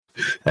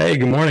Hey,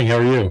 good morning. How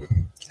are you?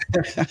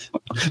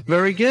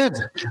 Very good.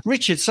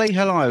 Richard, say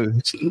hello.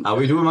 How are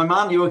we doing, my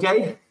man? You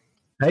okay?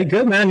 Hey,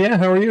 good, man. Yeah,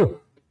 how are you?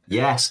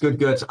 Yes,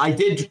 good. I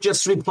did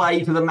just reply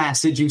to the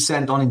message you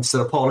sent on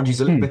Insta.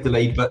 Apologies, a little bit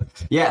delayed, but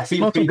yeah,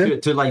 feel free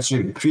to live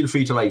stream. Feel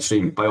free to live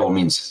stream by all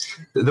means.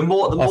 The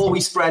more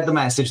we spread the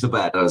message, the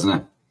better,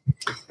 isn't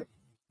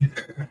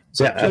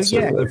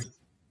it?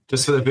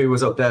 Just for the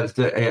viewers out there,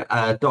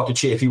 Dr.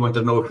 Chaffee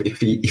wanted to know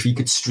if he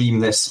could stream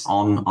this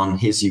on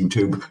his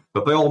YouTube.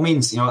 But by all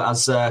means,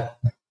 as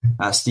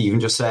Stephen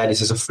just said,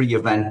 this is a free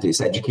event. It's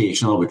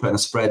educational. We're trying to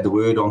spread the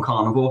word on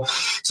carnivore.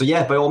 So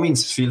yeah, by all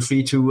means, feel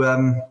free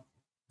to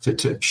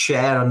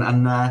share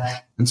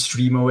and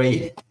stream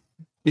away.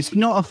 It's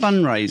not a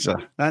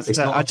fundraiser. I just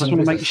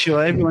want to make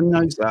sure everyone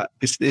knows that.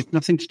 It's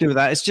nothing to do with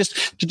that. It's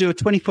just to do a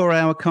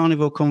 24-hour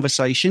carnivore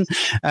conversation.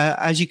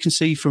 As you can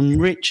see from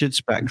Richard's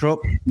backdrop,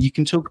 you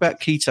can talk about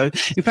keto.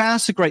 In fact,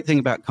 that's the great thing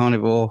about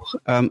carnivore.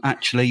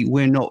 Actually,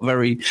 we're not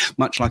very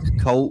much like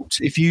a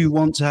cult. If you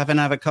want to have an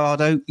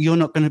avocado, you're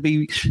not going to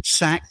be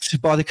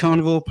sacked by the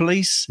carnivore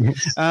police.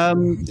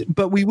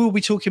 But we will be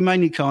talking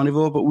mainly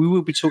carnivore, but we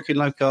will be talking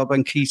low carb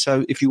and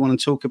keto if you want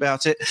to talk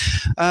about it.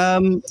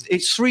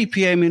 It's 3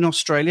 p.m. in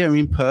Australia,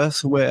 in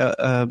Perth, where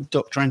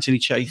Dr. Anthony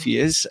Chaffee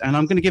is, and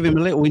I'm going to give him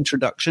a little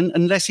introduction,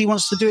 unless he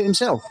wants to do it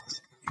himself.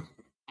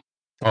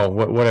 Oh,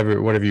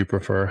 whatever you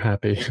prefer.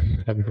 Happy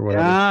for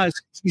whatever.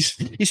 You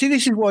see,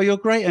 this is why you're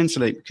great,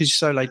 Anthony, because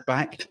you're so laid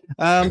back.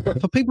 But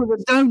for people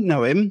that don't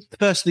know him,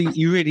 firstly,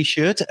 you really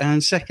should,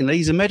 and secondly,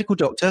 he's a medical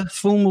doctor,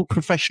 former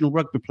professional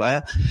rugby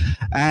player,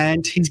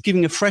 and he's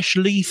giving a fresh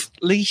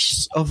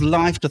lease of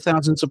life to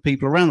thousands of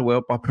people around the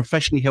world by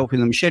professionally helping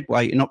them shed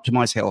weight and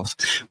optimize health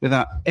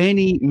without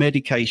any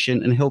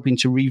medication, and helping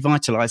to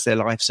revitalize their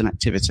lives and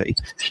activity.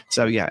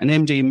 So yeah, an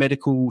MD in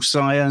medical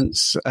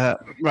science.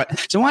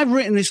 Right. So I've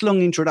written this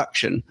long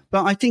introduction,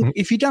 but I think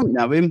if you don't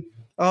know him,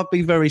 I'll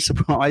be very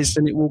surprised,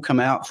 and it will come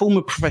out.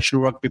 Former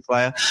professional rugby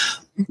player,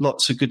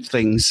 lots of good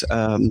things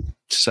to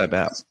say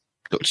about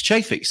Dr.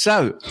 Chaffee.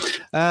 So,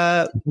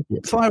 fire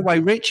away,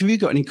 Rich. Have you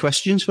got any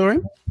questions for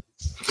him?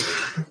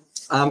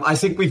 I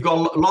think we've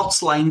got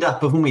lots lined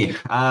up, haven't we?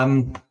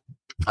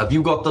 Have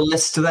you got the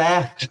list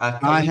there?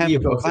 I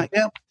have got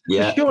that.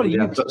 Yeah. Surely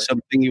you've got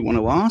something you want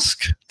to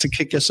ask to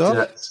kick us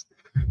off.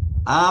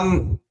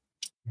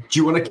 Do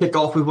you want to kick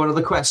off with one of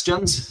the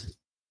questions?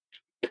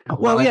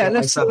 Well, yeah,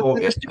 let's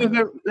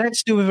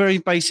do a very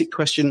basic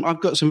question. I've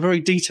got some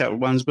very detailed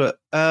ones, but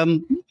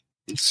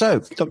so,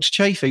 Dr.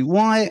 Chaffee,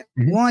 why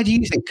do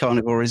you think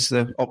carnivore is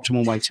the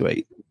optimal way to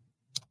eat?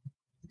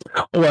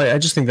 Well, I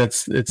just think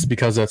it's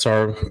because that's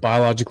our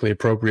biologically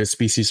appropriate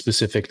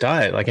species-specific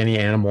diet. Like any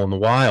animal in the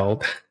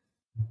wild,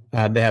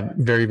 they have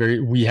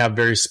we have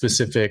very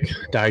specific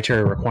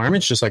dietary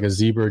requirements, just like a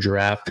zebra,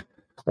 giraffe,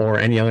 or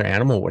any other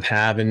animal would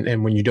have.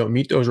 And when you don't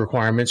meet those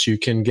requirements, you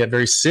can get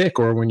very sick,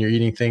 or when you're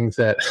eating things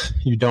that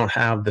you don't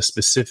have the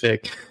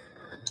specific,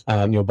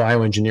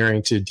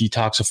 bioengineering to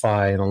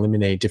detoxify and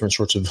eliminate different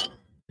sorts of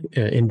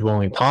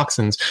indwelling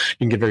toxins, you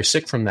can get very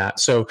sick from that.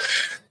 So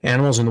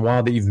animals in the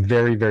wild, they eat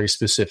very, very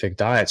specific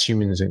diets,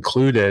 humans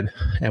included.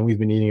 And we've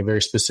been eating a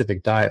very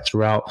specific diet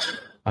throughout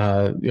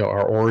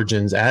our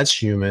origins as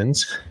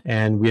humans.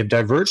 And we have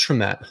diverged from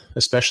that,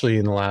 especially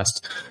in the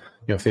last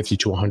 50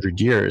 to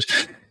 100 years.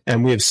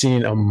 And we have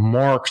seen a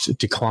marked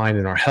decline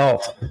in our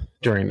health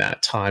during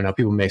that time. Now,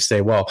 people may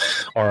say, well,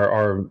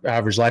 our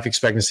average life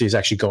expectancy is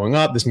actually going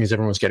up. This means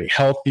everyone's getting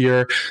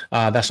healthier.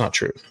 That's not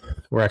true.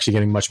 We're actually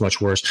getting much, much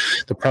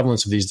worse. The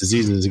prevalence of these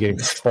diseases is getting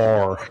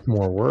far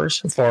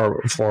worse.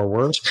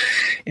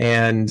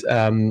 And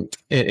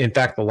in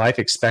fact, the life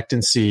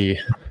expectancy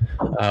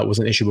was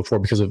an issue before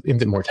because of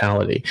infant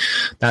mortality.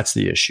 That's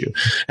the issue.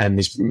 And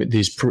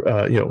these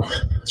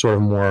sort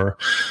of more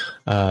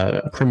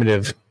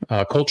primitive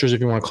cultures, if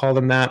you want to call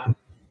them that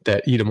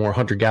eat a more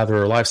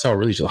hunter-gatherer lifestyle,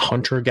 really just a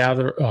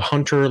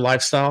hunter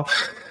lifestyle.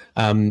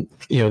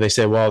 They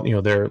say, well,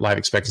 their life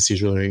expectancy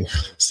is really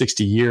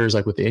 60 years,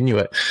 like with the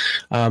Inuit.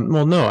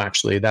 Well, no,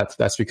 actually,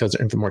 that's because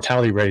their infant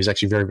mortality rate is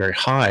actually very, very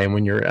high. And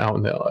when you're out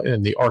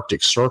in the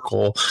Arctic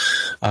Circle,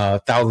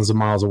 thousands of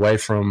miles away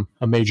from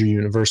a major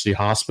university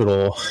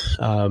hospital,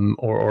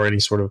 or any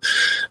sort of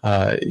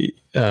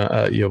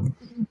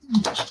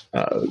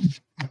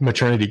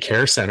maternity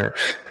care center,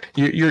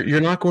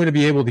 you're not going to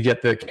be able to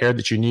get the care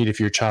that you need if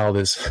your child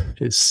is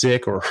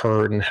sick or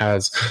hurt and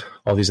has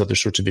all these other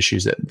sorts of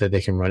issues that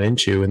they can run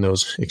into in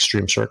those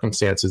extreme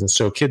circumstances. And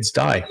so kids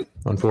die,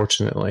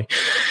 unfortunately.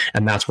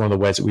 And that's one of the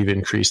ways that we've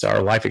increased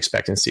our life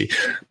expectancy.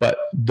 But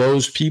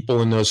those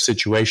people in those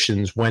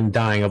situations, when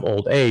dying of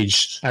old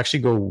age, actually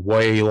go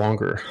way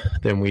longer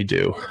than we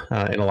do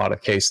in a lot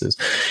of cases.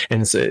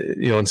 And so,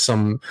 in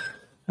some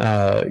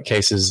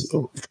cases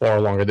far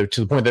longer,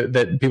 to the point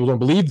that people don't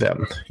believe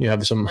them. You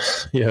have some,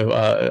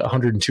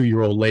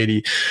 102-year-old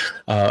lady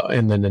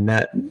in the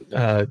Nanette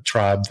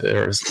tribe that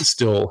are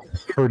still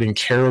herding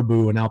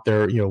caribou and out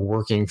there,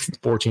 working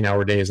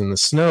 14-hour days in the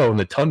snow in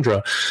the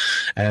tundra.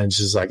 And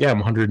she's like, yeah, I'm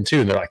 102.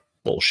 And they're like,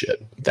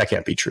 bullshit. That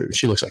can't be true.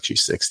 She looks like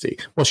she's 60.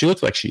 Well, she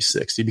looks like she's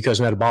 60 because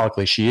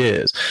metabolically she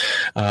is.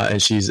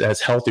 And she's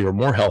as healthy or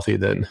more healthy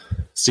than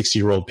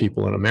 60-year-old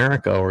people in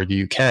America or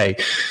the UK.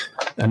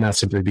 And that's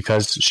simply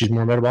because she's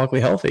more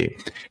metabolically healthy.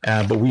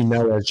 But we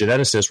know as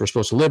geneticists, we're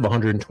supposed to live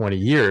 120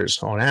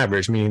 years on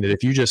average, meaning that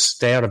if you just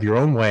stay out of your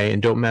own way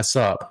and don't mess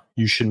up,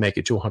 you should make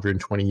it to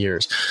 120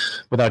 years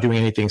without doing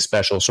anything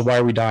special. So why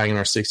are we dying in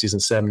our 60s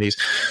and 70s?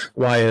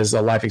 Why is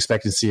a life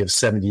expectancy of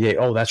 78?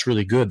 Oh, that's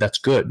really good. That's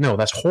good. No,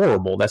 that's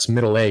horrible. That's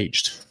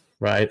middle-aged,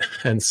 right?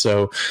 And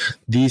so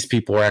these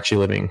people are actually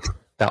living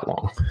that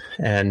long.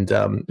 And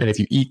if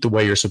you eat the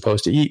way you're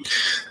supposed to eat,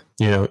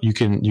 you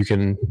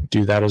can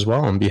do that as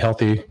well and be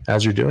healthy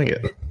as you're doing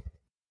it.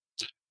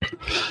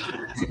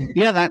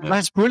 Yeah,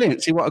 that's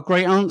brilliant. See, what a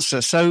great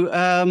answer.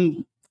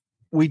 So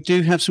we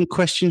do have some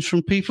questions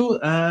from people.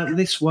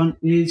 This one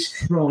is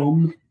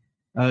from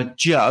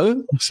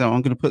Joe. So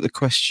I'm going to put the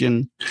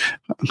question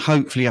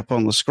hopefully up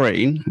on the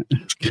screen.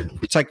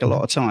 It'll take a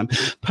lot of time.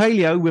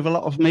 Paleo with a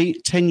lot of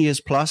meat, 10 years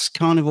plus,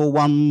 carnivore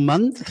 1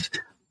 month,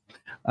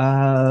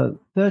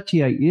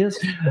 38 years.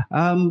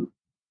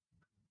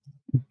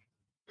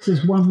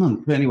 Says 1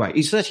 month. But anyway,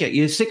 he's 38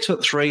 years,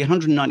 6'3",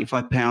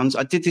 195 pounds.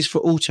 I did this for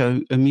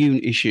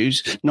autoimmune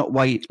issues, not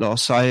weight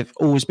loss. I've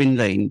always been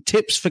lean.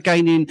 Tips for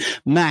gaining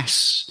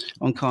mass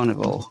on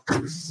carnivore?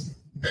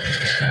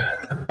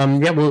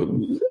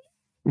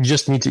 You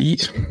just need to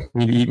eat. You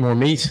need to eat more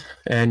meat,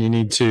 and you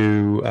need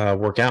to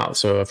work out.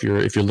 So if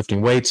you're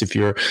lifting weights, if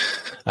you're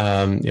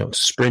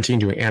sprinting,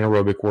 doing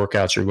anaerobic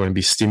workouts, you're going to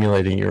be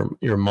stimulating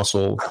your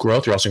muscle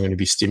growth. You're also going to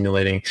be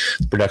stimulating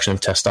the production of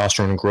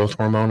testosterone and growth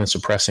hormone and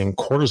suppressing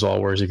cortisol.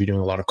 Whereas if you're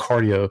doing a lot of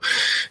cardio,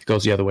 it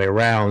goes the other way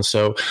around.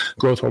 So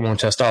growth hormone,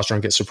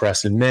 testosterone gets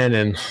suppressed in men,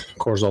 and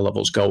cortisol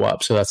levels go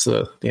up. So that's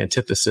the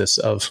antithesis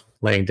of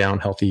laying down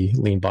healthy,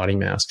 lean body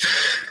mass.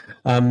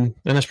 And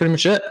that's pretty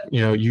much it.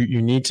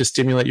 You need to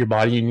stimulate your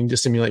body. You need to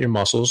stimulate your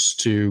muscles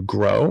to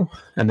grow.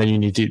 And then you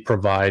need to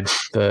provide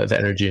the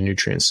energy and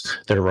nutrients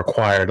that are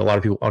required. A lot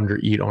of people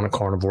undereat on a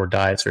carnivore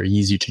diet. It's very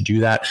easy to do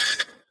that.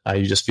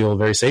 You just feel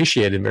very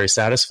satiated and very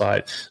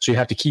satisfied. So you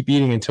have to keep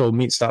eating until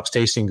meat stops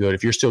tasting good.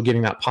 If you're still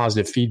getting that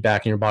positive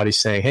feedback and your body's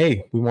saying,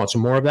 hey, we want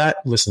some more of that,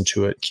 listen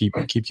to it. Keep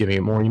giving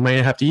it more. You might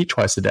have to eat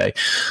twice a day.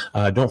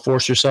 Don't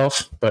force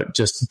yourself, but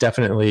just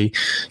definitely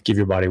give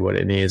your body what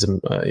it needs.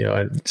 And,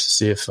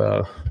 see if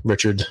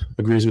Richard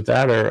agrees with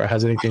that or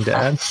has anything to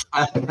add.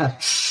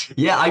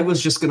 Yeah, I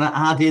was just going to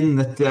add in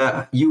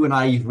that you and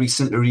I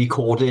recently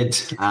recorded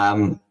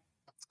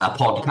a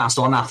podcast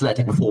on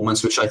athletic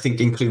performance, which I think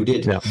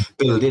included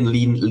building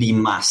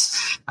lean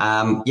mass.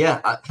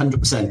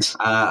 100%.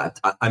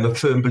 I'm a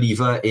firm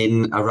believer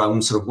in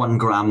around sort of 1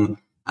 gram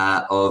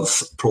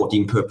of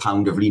protein per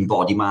pound of lean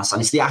body mass,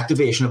 and it's the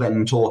activation of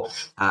mTOR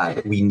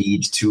that we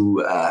need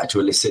to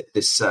elicit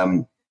this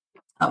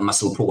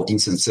muscle protein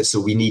synthesis. So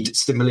we need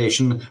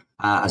stimulation,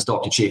 as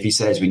Dr. Chaffee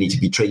says, we need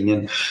to be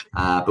training,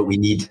 but we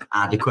need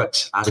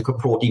adequate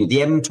protein.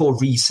 The mTOR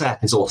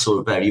reset is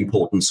also very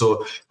important.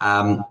 So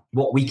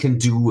what we can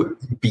do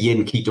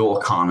being keto or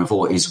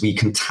carnivore is we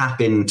can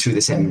tap into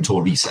this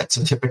mTOR reset.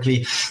 So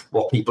typically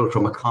what people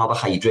from a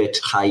carbohydrate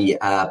high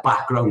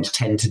background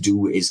tend to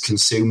do is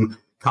consume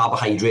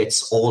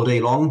carbohydrates all day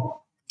long.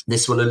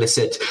 This will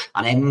elicit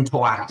an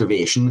mTOR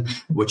activation,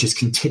 which is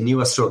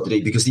continuous throughout the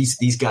day because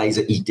these guys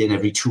are eating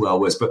every 2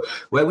 hours. But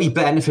where we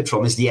benefit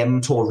from is the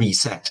mTOR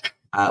reset,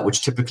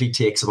 which typically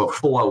takes about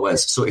 4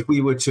 hours. So if we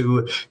were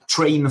to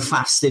train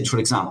fasted, for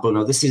example,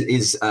 now this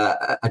is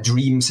a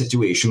dream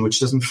situation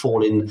which doesn't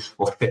fall in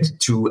or fit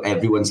to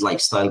everyone's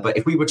lifestyle. But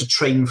if we were to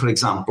train, for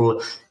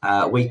example,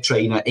 weight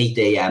train at 8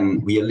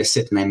 a.m., we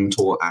elicit an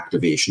mTOR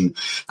activation.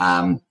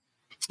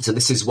 So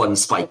this is one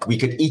spike. We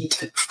could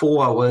eat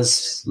 4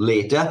 hours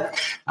later.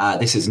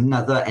 This is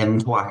another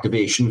mTOR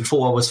activation.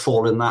 4 hours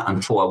following that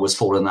and 4 hours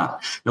following that.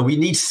 Now we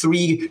need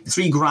 3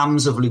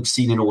 grams of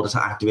leucine in order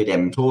to activate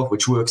mTOR,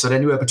 which works at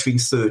anywhere between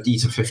 30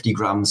 to 50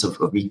 grams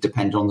of meat,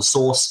 depending on the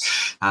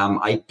source.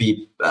 I'd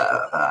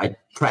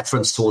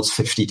preference towards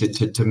 50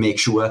 to make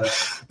sure.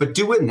 But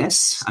doing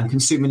this and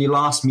consuming your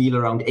last meal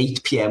around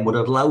 8 p.m. would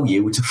allow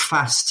you to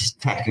fast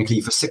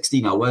technically for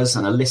 16 hours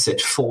and elicit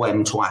 4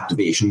 mTOR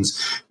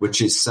activations, which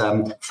is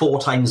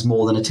 4 times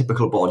more than a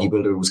typical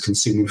bodybuilder who's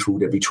consuming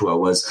food every 2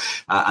 hours.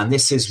 And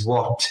this is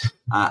what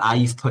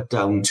I've put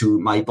down to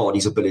my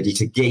body's ability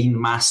to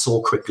gain mass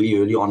so quickly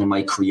early on in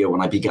my career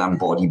when I began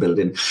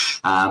bodybuilding.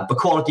 But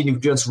quality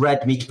nutrients,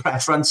 red meat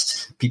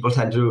preference, people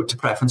tend to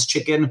preference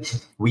chicken.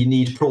 We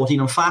need protein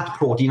and fat.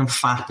 Protein and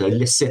fat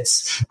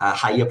elicits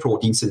higher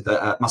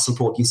muscle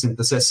protein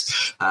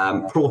synthesis.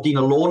 Protein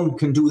alone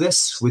can do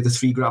this with the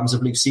 3 grams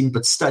of leucine,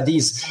 but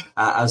studies,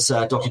 as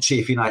Dr.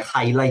 Chaffee and I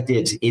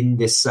highlighted in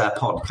this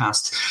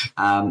podcast,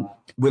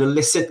 will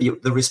elicit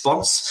the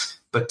response.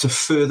 But to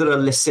further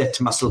elicit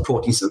muscle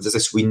protein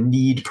synthesis, we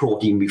need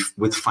protein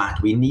with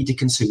fat. We need to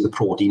consume the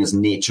protein as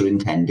nature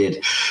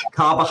intended.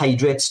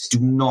 Carbohydrates do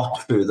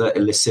not further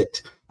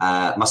elicit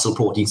muscle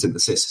protein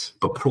synthesis,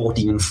 but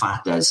protein and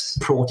fat does.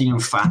 Protein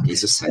and fat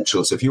is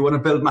essential. So if you want to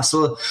build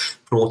muscle,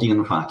 protein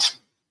and fat.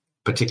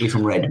 particularly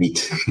from red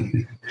meat.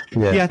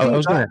 Yeah, I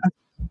was going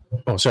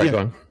to. Oh, sorry, Yeah. go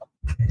on.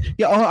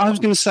 Yeah, I was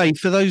going to say,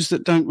 for those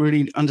that don't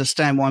really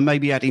understand why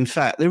maybe adding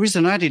fat, there is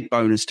an added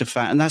bonus to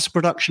fat, and that's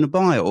production of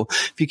bile.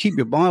 If you keep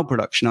your bile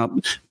production up,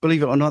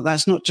 believe it or not,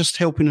 that's not just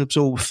helping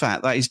absorb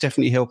fat. That is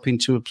definitely helping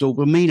to absorb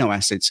amino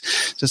acids.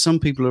 So some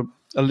people are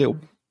a little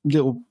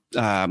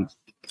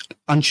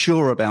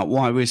unsure about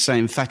why we're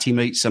saying fatty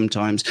meat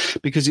sometimes,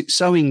 because it's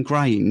so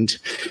ingrained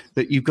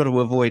that you've got to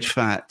avoid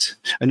fat,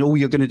 and all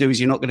you're going to do is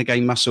you're not going to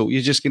gain muscle.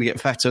 You're just going to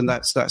get fatter, and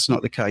that's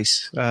not the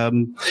case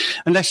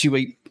unless you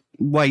eat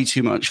way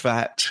too much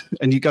fat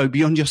and you go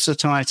beyond your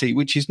satiety,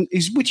 which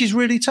is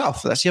really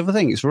tough. That's the other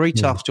thing. It's very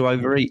tough to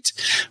overeat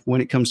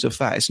when it comes to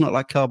fat. It's not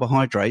like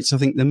carbohydrates. I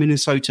think the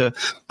Minnesota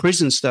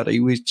prison study,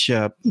 which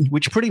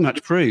pretty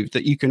much proved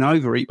that you can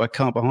overeat by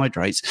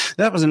carbohydrates,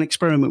 that was an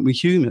experiment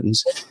with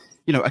humans,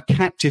 a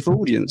captive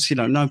audience,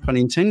 no pun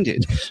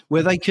intended,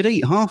 where they could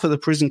eat, half of the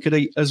prison could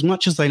eat as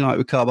much as they like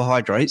with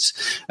carbohydrates,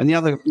 and the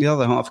other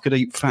half could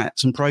eat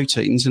fats and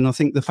proteins. And I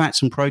think the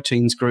fats and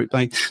proteins group,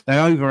 they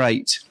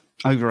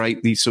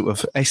overate the sort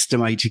of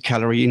estimated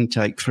calorie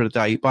intake for a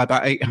day by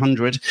about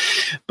 800,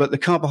 but the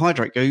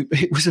carbohydrate group,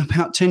 it was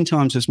about 10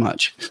 times as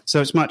much.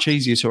 So it's much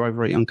easier to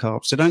overeat on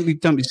carbs. So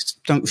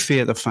don't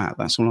fear the fat.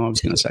 That's what I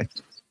was going to say.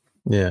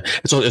 Yeah,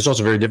 it's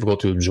also very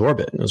difficult to absorb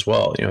it as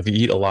well. If you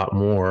eat a lot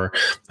more,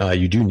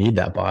 you do need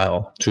that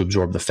bile to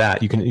absorb the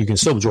fat. You can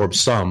still absorb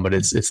some, but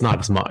it's not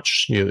as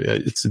much.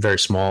 It's a very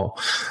small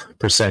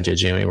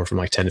percentage, anywhere from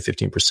like 10 to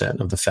 15%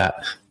 of the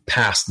fat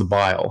past the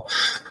bile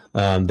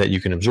that you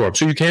can absorb.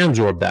 So you can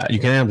absorb that. You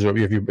can absorb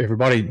if your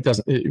body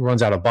it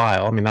runs out of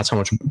bile. I mean, that's how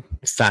much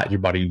fat your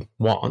body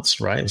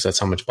wants, right? So that's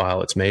how much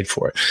bile it's made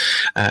for it.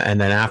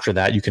 And then after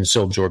that, you can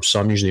still absorb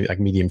some. Usually, like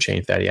medium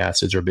chain fatty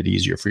acids are a bit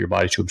easier for your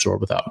body to absorb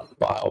without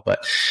bile,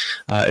 but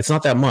it's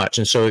not that much.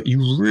 And so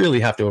you really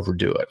have to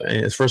overdo it.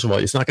 And first of all,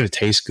 it's not going to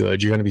taste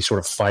good. You're going to be sort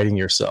of fighting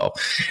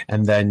yourself,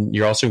 and then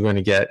you're also going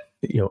to get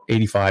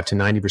 85 to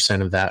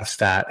 90% of that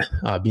fat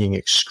being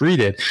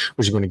excreted,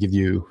 which is going to give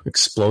you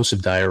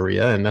explosive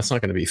diarrhea, and that's not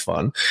going to be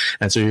fun.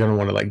 And so you're going to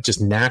want to just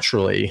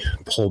naturally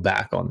pull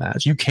back on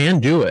that. So you can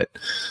do it,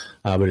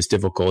 but it's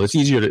difficult. It's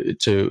easier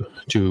to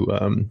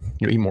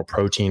eat more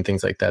protein,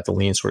 things like that, the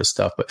lean sort of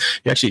stuff. But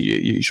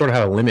you sort of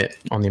have a limit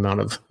on the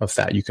amount of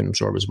fat you can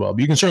absorb as well.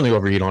 But you can certainly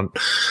overeat on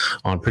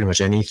pretty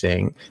much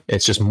anything.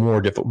 It's just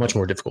much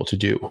more difficult to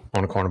do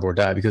on a carnivore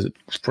diet, because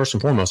first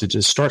and foremost, it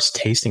just starts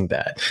tasting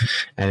bad,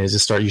 and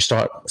you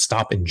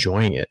stop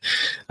enjoying it.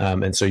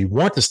 And so you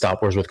want to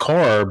stop. Whereas with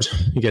carbs,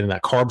 you get in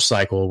that carb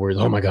cycle where,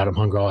 oh my God, I'm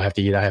hungry. I have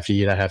to eat.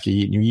 And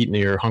you eat and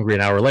you're hungry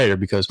an hour later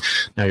because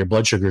now your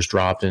blood sugar's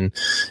dropped, and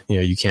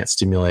you can't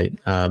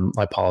stimulate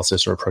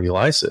lipolysis or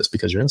proteolysis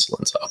because your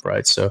insulin's up,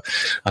 right? So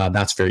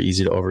that's very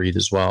easy to overeat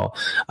as well.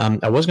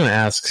 I was going to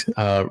ask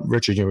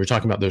Richard, we were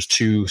talking about those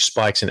 2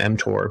 spikes in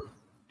mTOR.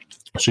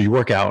 So you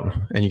work out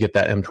and you get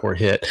that mTOR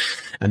hit,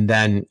 and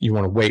then you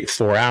want to wait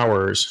 4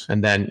 hours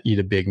and then eat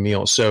a big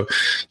meal. So,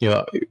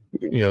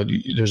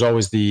 there's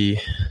always the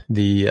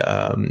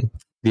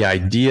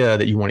idea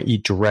that you want to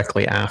eat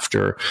directly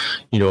after,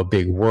 a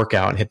big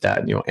workout and hit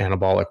that,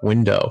 anabolic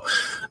window.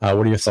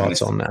 What are your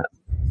thoughts on that?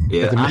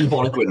 Yeah,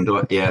 anabolic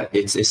window. Yeah,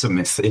 it's a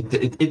myth.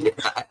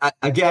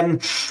 Again,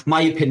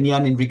 my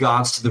opinion in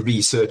regards to the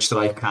research that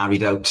I've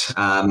carried out,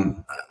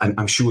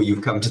 I'm sure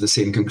you've come to the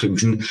same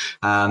conclusion.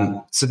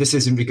 So this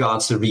is in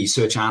regards to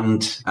research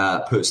and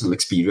personal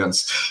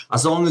experience.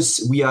 As long as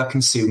we are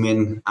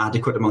consuming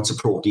adequate amounts of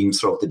protein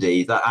throughout the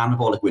day, that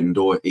anabolic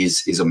window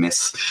is a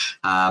myth.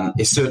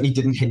 It certainly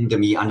didn't hinder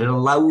me, and it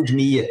allowed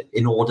me,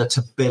 in order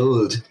to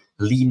build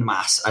lean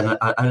mass at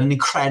an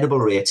incredible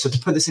rate. So to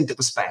put this into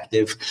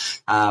perspective,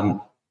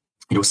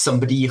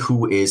 somebody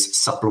who is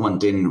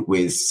supplementing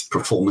with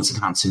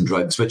performance-enhancing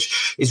drugs,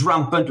 which is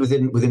rampant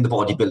within the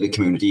bodybuilding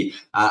community,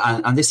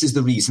 and this is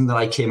the reason that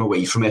I came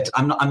away from it.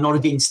 I'm not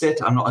against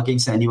it. I'm not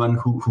against anyone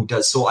who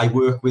does so. I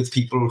work with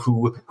people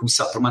who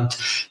supplement.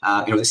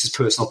 This is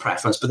personal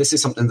preference, but this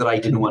is something that I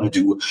didn't want to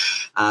do.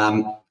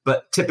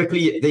 But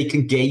typically, they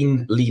can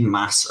gain lean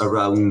mass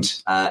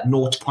around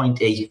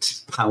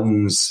 0.8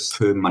 pounds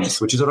per month,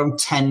 which is around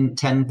 10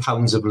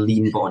 pounds of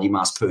lean body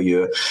mass per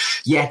year.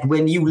 Yet,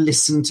 when you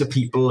listen to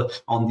people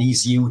on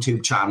these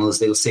YouTube channels,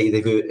 they'll say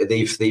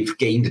they've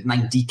gained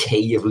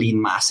 90k of lean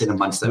mass in a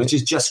month, which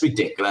is just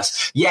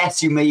ridiculous.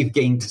 Yes, you may have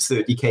gained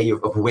 30k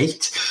of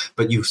weight,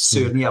 but you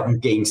certainly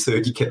haven't gained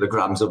 30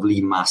 kilograms of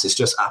lean mass. It's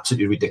just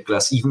absolutely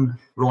ridiculous. Even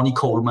Ronnie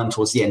Coleman,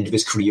 towards the end of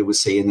his career, was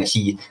saying that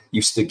he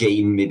used to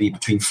gain maybe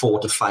between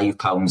 4 to 5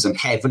 pounds and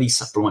heavily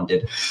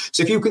supplemented.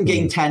 So if you can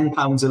gain 10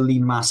 pounds of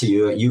lean mass a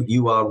year,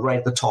 you are right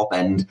at the top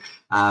end.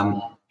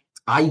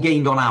 I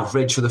gained on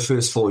average for the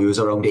first 4 years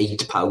around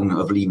 8 pounds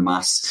of lean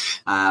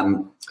mass.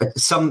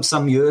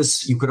 Some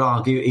years you could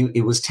argue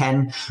it was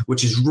 10,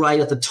 which is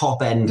right at the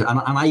top end. And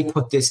I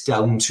put this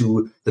down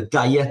to the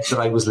diet that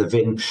I was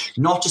living,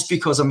 not just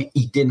because I'm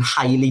eating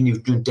highly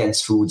nutrient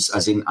dense foods,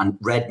 as in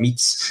red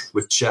meats,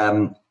 which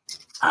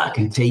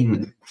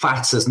contain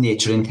fats as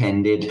nature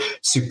intended,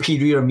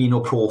 superior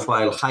amino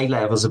profile, high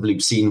levels of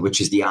leucine,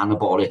 which is the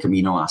anabolic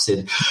amino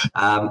acid,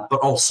 but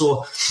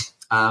also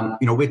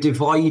we're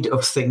devoid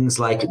of things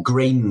like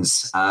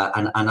grains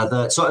and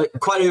other. So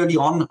quite early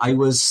on, I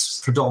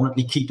was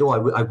predominantly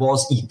keto. I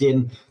was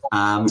eating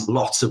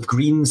lots of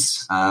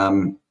greens.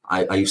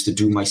 I used to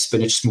do my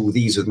spinach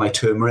smoothies with my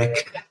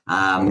turmeric,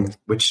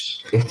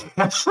 which, we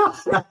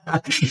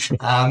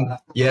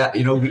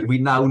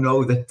now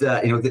know that,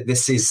 that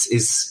this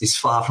is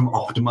far from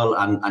optimal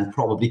and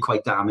probably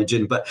quite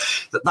damaging. But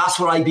that's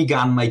where I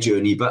began my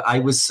journey. But I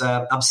was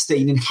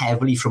abstaining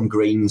heavily from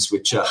grains,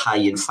 which are high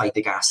in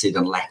phytic acid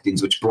and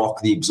lectins, which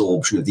block the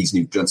absorption of these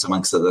nutrients,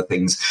 amongst other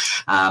things.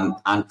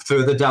 And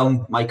further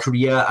down my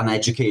career and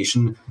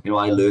education,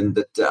 I learned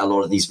that a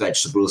lot of these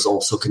vegetables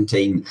also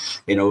contain,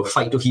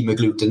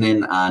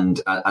 phytohemagglutinin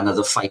and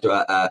other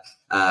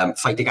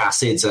phytic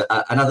acids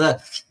and other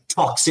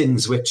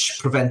toxins which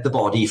prevent the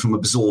body from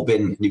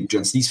absorbing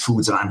nutrients. These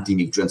foods are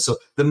anti-nutrients. So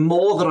the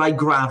more that I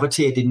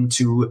gravitate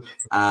into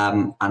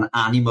an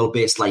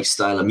animal-based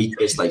lifestyle, a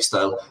meat-based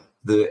lifestyle,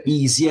 the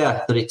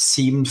easier that it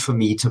seemed for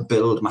me to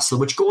build muscle,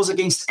 which goes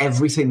against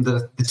everything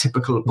that the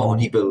typical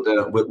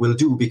bodybuilder will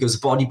do, because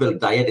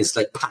bodybuilder diet is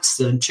like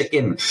pasta and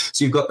chicken.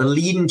 So you've got the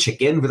lean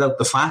chicken without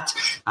the fat,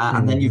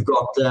 and then you've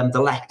got the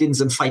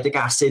lectins and phytic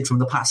acid from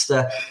the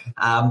pasta,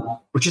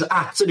 which is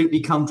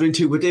absolutely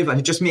counterintuitive, and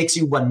it just makes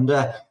you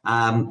wonder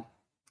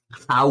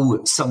how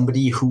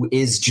somebody who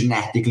is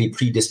genetically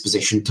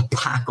predispositioned to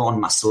pack on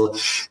muscle,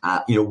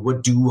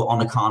 would do on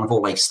a carnivore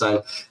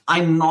lifestyle.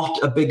 I'm not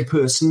a big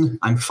person.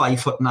 I'm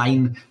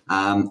 5'9".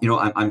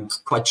 I'm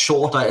quite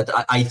short.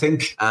 I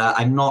think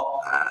I'm not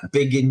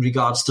big in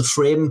regards to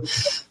frame,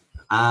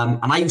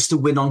 and I used to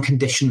win on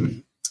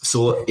condition.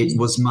 So it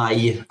was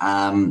my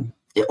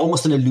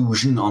almost an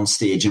illusion on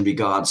stage in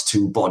regards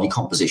to body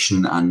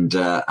composition and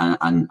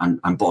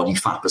body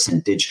fat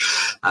percentage.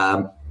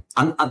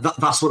 And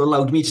that's what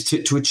allowed me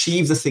to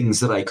achieve the things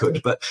that I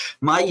could. But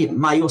my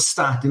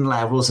myostatin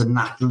levels are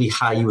naturally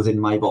high within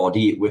my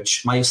body,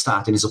 which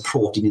myostatin is a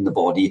protein in the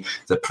body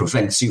that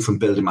prevents you from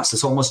building muscle.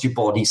 It's almost your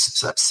body's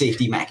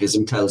safety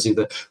mechanism tells you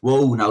that,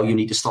 whoa, now you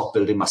need to stop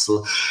building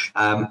muscle.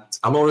 A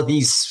lot of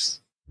these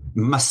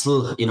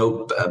muscle,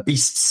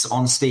 beasts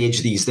on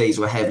stage these days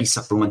who are heavily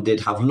supplemented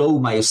have low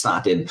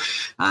myostatin,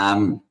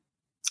 and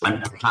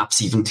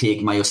perhaps even take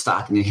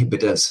myostatin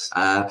inhibitors.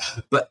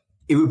 But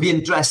it would be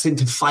interesting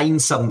to find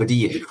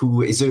somebody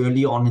who is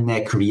early on in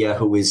their career,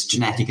 who is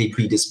genetically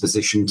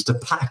predispositioned to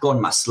pack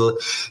on muscle,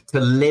 to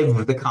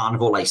live the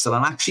carnivore lifestyle,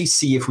 and actually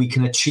see if we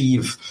can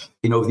achieve,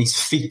 these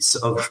feats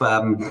of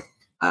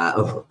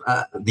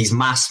these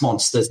mass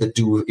monsters that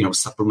do,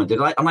 supplemented.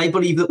 And I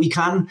believe that we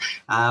can.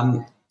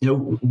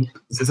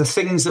 The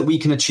things that we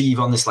can achieve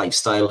on this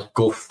lifestyle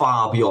go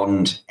far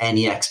beyond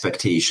any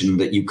expectation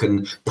that you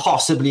can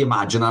possibly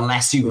imagine,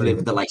 unless you've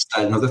lived the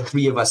lifestyle. The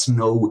three of us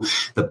know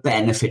the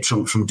benefit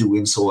from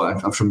doing so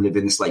and from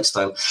living this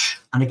lifestyle.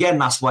 And again,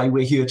 that's why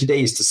we're here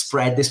today, is to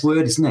spread this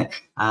word, isn't it?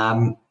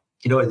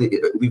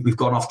 We've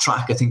gone off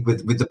track, I think,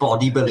 with the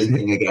bodybuilding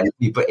thing again,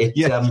 but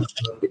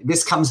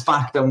this comes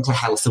back down to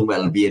health and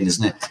well-being,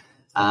 isn't it?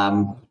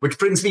 Which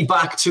brings me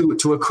back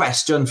to a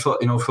question for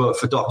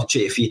Dr.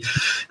 Chaffee.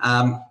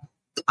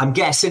 I'm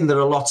guessing there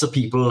are lots of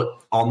people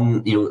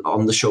on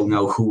the show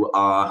now who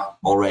are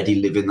already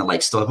living the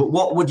lifestyle, but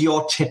what would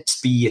your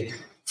tips be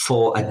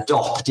for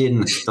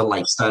adopting the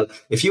lifestyle?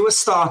 If you were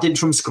starting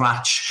from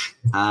scratch,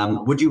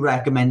 would you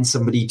recommend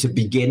somebody to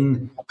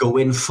begin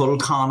going full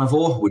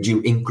carnivore? Would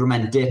you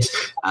increment it?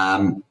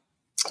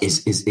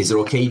 Is it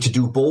okay to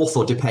do both,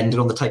 or depending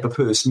on the type of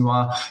person you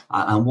are?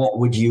 And what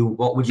would you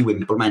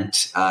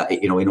implement,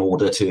 in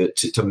order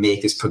to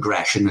make this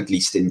progression at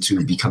least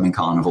into becoming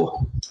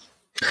carnivore?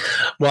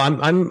 Well,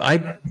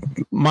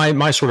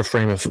 my sort of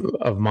frame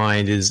of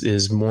mind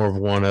is more of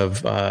one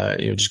of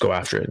just go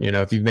after it.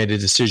 If you've made a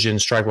decision,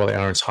 strike while the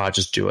iron's hot,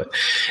 just do it.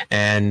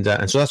 And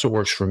so that's what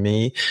works for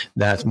me.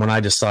 That's when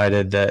I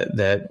decided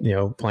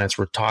that plants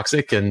were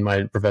toxic, and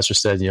my professor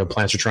said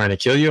plants are trying to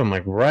kill you. I'm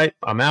like, right,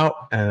 I'm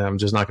out, and I'm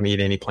just not going to eat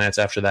any plants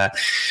after that.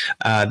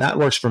 That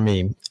works for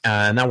me,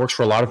 and that works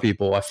for a lot of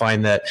people. I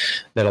find that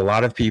a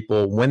lot of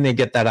people, when they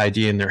get that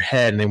idea in their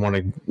head and they want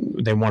to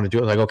do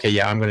it, like, okay,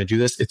 yeah, I'm going to do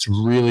this. It's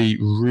really,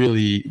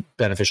 really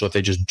beneficial if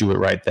they just do it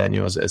right then.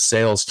 As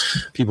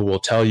sales people will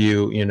tell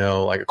you,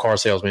 like a car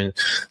salesman,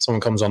 someone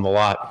comes on the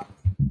lot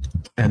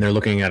and they're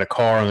looking at a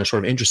car and they're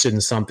sort of interested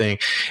in something.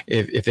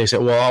 If they say,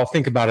 well, I'll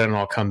think about it and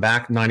I'll come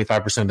back,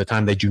 95% of the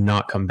time they do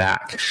not come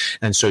back.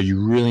 And so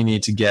you really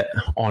need to get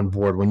on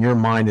board. When your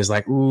mind is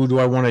like, ooh, do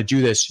I want to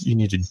do this? You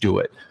need to do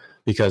it,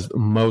 because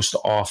most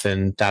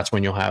often that's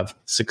when you'll have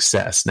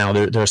success. Now,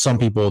 there are some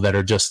people that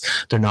are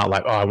they're not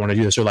like, oh, I want to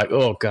do this. They're like,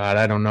 oh God,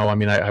 I don't know. I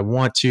mean, I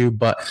want to,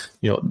 but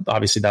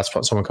obviously that's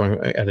someone coming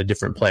at a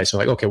different place. So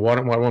like, okay, why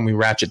don't we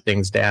ratchet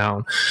things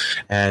down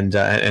and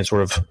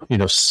sort of,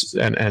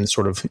 and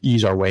sort of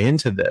ease our way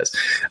into this.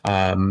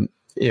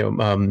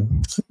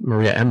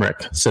 Maria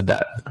Emmerich said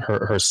that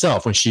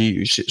herself when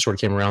she sort of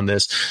came around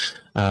this.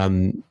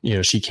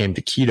 She came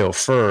to keto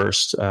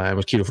first and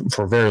was keto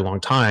for a very long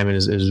time and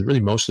is really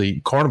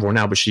mostly carnivore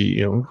now, but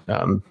she,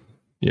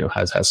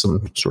 has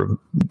some sort of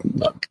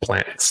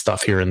plant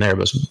stuff here and there,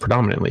 but it's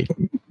predominantly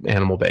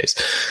animal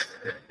based.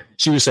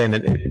 She was saying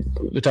that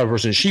the type of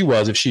person she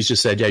was, if she's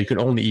just said, yeah, you can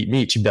only eat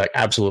meat, she'd be like,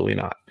 absolutely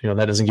not.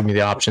 That doesn't give me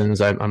the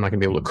options. I'm not going to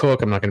be able to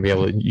cook. I'm not going to be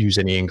able to use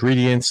any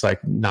ingredients.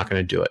 Like, not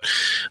going to do it.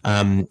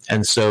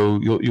 And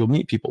so you'll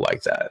meet people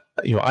like that.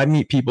 I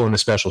meet people in a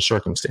special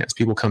circumstance.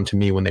 People come to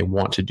me when they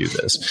want to do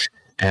this.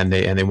 And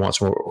they want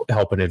some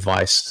help and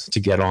advice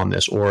to get on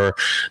this, or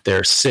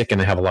they're sick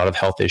and they have a lot of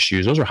health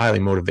issues. Those are highly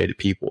motivated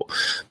people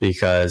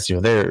because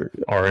they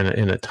are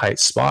in a tight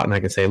spot. And I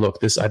can say,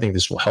 look, I think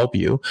this will help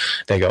you.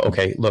 They go,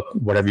 okay, look,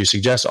 whatever you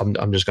suggest,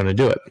 I'm just going to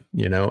do it.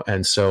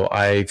 And so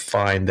I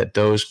find that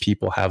those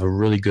people have a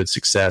really good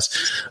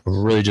success,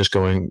 really just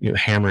going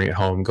hammering it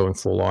home, going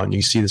full on.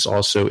 You see this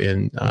also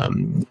in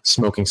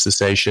smoking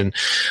cessation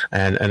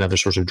and other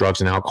sorts of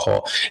drugs and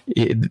alcohol.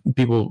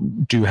 People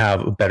do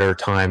have a better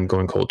time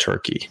going cold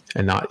turkey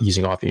and not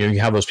easing off. You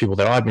have those people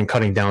that I've been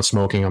cutting down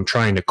smoking, I'm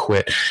trying to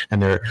quit,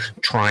 and they're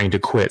trying to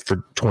quit for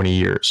 20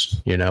 years,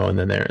 and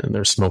then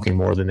they're smoking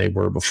more than they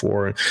were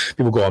before. And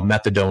people go on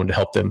methadone to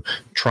help them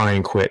try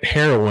and quit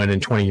heroin,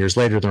 and 20 years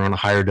later they're on a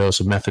higher dose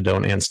of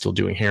methadone and still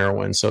doing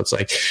heroin. So it's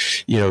like,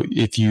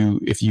 if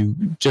you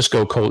just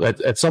go cold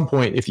at some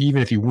point,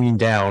 even if you wean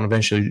down,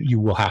 eventually you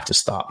will have to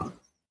stop.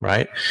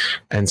 Right.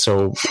 And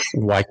so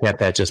why can't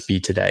that just be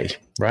today?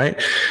 Right.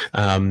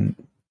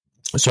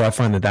 So I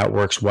find that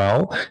works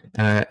well.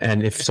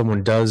 And if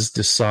someone does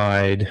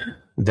decide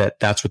that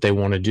that's what they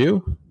want to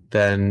do,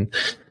 then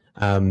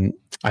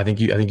I think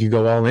you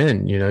go all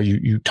in.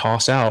 You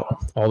toss out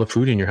all the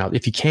food in your house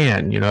if you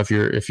can.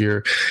 If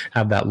you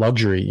have that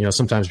luxury.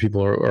 Sometimes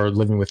people are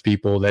living with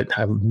people that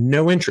have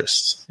no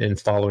interest in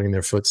following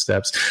their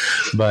footsteps.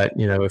 But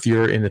if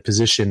you're in the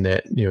position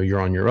that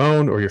you're on your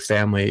own, or your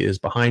family is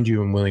behind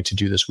you and willing to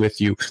do this with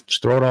you,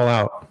 just throw it all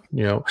out.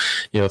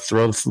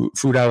 Throw the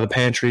food out of the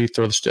pantry,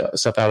 throw the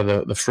stuff out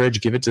of the fridge,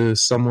 give it to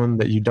someone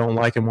that you don't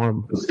like and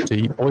want to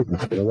eat poison.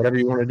 Whatever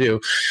you want to do,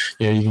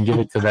 you can give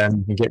it to them.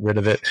 You can get rid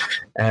of it,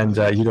 and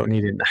you don't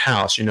need it in the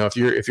house. If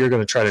you're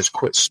going to try to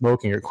quit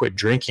smoking or quit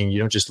drinking, you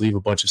don't just leave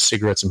a bunch of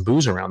cigarettes and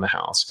booze around the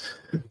house.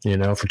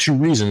 For two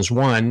reasons.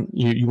 One,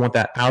 you want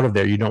that out of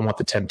there. You don't want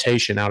the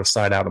temptation, out of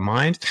sight, out of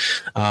mind.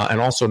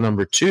 And also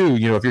number two,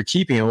 if you're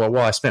keeping it, well,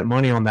 I spent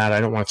money on that, I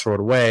don't want to throw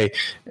it away.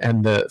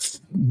 And the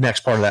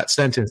next part of that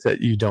sentence that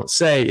you don't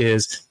say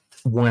is,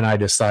 when I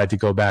decide to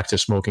go back to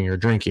smoking or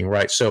drinking,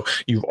 right? So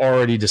you've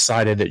already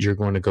decided that you're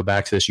going to go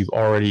back to this. You've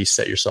already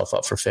set yourself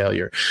up for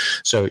failure.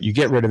 So you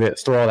get rid of it,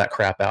 throw all that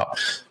crap out.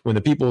 When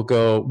the people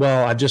go,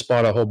 well, I just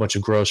bought a whole bunch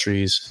of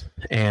groceries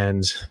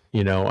and,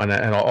 and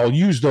I'll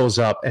use those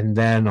up and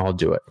then I'll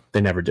do it.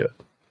 They never do it.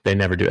 They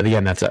never do it.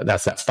 Again, that's that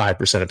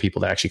 5% of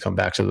people that actually come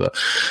back to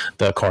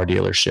the car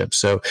dealership.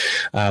 So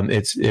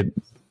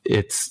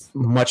it's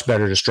much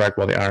better to strike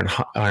while the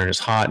iron is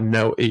hot.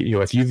 No,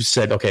 if you've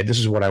said, okay, this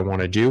is what I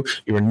want to do,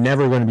 you are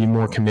never going to be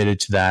more committed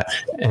to that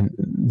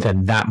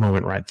than that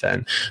moment right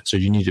then. So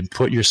you need to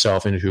put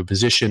yourself into a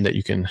position that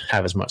you can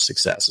have as much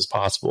success as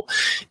possible.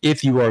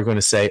 If you are going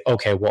to say,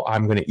 okay, well,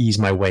 I'm going to ease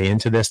my way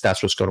into this,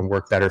 that's what's going to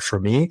work better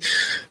for me,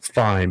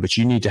 fine. But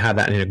you need to have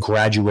that in a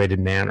graduated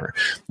manner.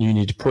 You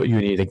need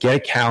to get a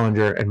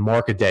calendar and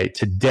mark a day.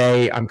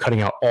 Today, I'm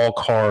cutting out all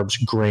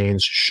carbs,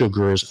 grains,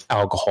 sugars,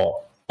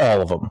 alcohol. All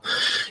of them.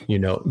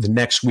 The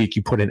next week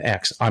you put an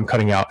X. I'm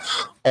cutting out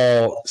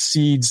all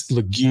seeds,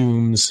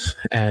 legumes,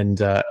 and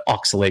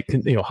oxalate,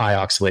 high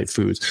oxalate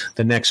foods.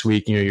 The next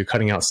week, you're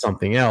cutting out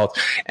something else.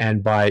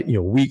 And by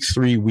week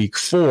 3, week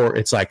 4,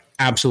 it's like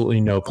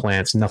absolutely no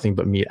plants, nothing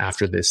but meat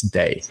after this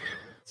day.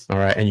 All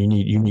right. And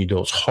you need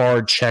those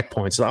hard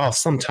checkpoints. Oh,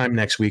 sometime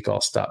next week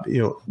I'll stop.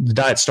 The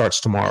diet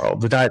starts tomorrow.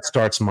 The diet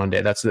starts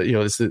Monday. That's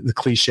it's the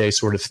cliche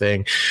sort of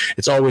thing.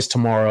 It's always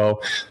tomorrow.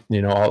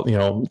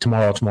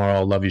 Tomorrow,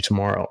 I'll love you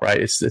tomorrow. Right.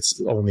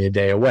 It's only a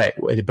day away,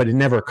 but it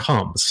never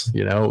comes.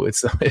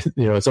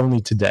 It's only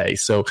today.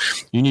 So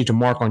you need to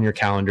mark on your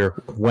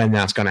calendar when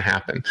that's going to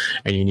happen,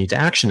 and you need to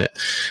action it.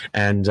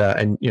 And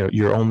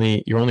you're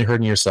only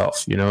hurting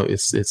yourself.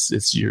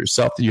 It's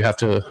yourself that you have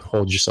to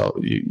hold yourself.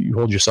 You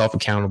hold yourself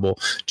accountable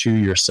to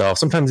yourself.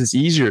 Sometimes it's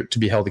easier to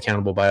be held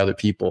accountable by other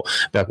people.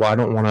 Like, well, I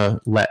don't want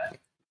to let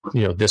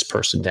this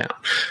person down.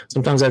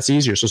 Sometimes that's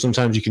easier. So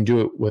sometimes you can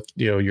do it with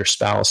your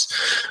spouse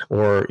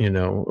or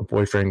a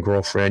boyfriend,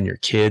 girlfriend, your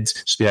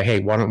kids. Just be like, hey,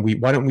 why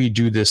don't we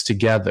do this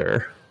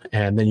together?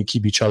 And then you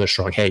keep each other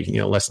strong. Hey,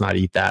 let's not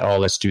eat that. Oh,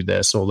 let's do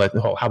this. How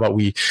about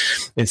we,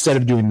 instead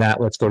of doing that,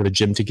 let's go to the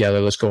gym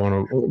together. Let's go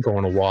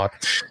on a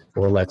walk.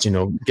 or let's,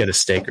 get a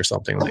steak or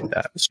something like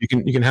that. So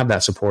you can have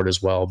that support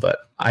as well. But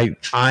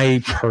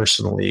I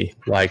personally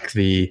like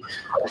the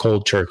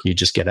cold turkey,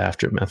 just get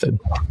after it method.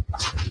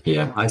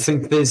 Yeah, I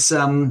think there's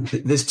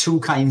two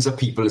kinds of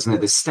people, isn't it?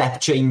 There's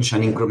step change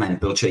and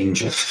incremental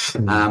change.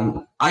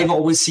 I've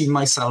always seen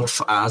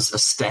myself as a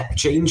step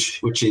change,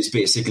 which is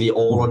basically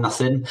all or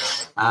nothing.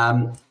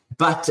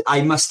 But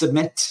I must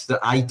admit that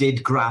I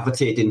did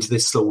gravitate into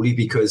this slowly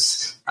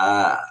because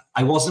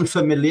I wasn't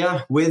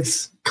familiar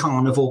with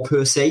carnivore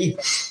per se.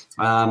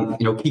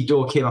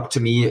 Keto came up to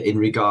me in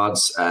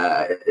regards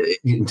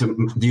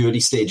into the early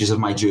stages of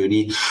my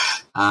journey.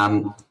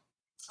 And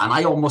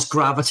I almost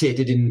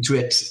gravitated into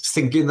it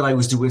thinking that I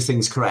was doing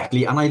things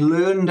correctly. And I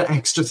learned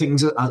extra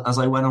things as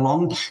I went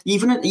along,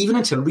 even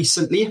until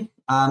recently.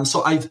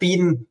 So I've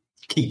been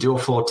keto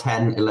for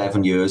 10,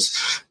 11 years,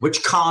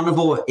 which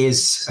carnivore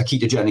is a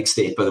ketogenic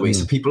state, by the way.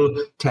 So people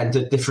tend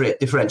to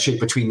differentiate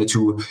between the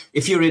two.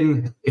 If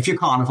you're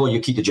carnivore,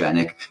 you're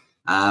ketogenic.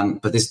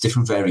 But there's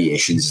different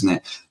variations, isn't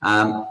it?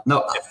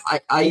 No,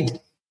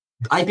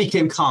 I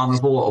became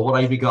carnivore, or what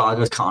I regard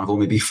as carnivore,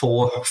 maybe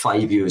 4 or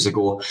 5 years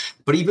ago.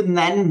 But even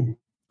then,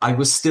 I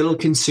was still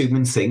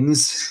consuming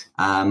things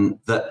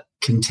that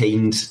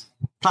contained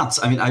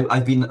plants. I mean,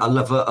 I've been a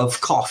lover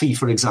of coffee,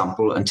 for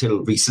example,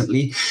 until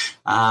recently.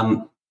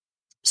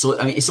 So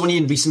I mean, it's only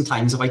in recent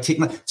times have I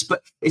taken that,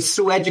 but it's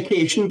through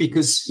education,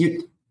 because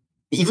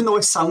even though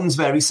it sounds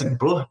very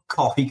simple,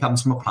 coffee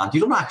comes from a plant.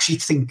 You don't actually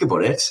think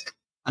about it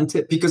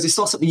because it's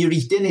not something you're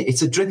eating;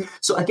 it's a drink.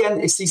 So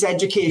again, it's these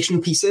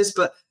education pieces.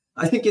 But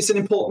I think it's an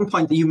important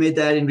point that you made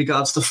there in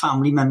regards to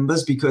family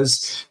members,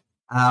 because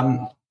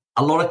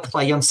a lot of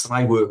clients that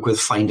I work with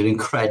find it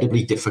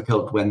incredibly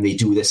difficult when they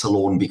do this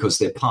alone because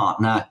their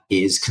partner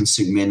is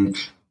consuming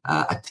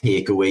a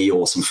takeaway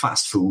or some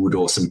fast food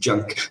or some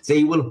junk.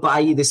 They will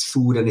buy this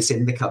food and it's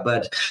in the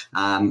cupboard,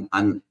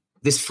 and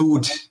this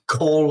food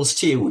calls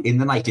to you in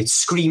the night. It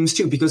screams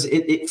to you because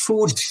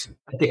food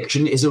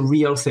addiction is a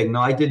real thing.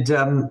 Now, I did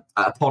a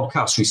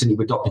podcast recently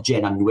with Dr.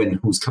 Jen Unwin,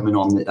 who's coming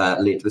on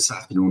later this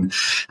afternoon,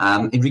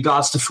 in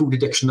regards to food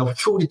addiction. Now,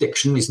 food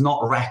addiction is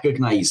not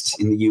recognised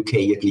in the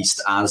UK, at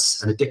least,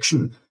 as an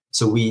addiction.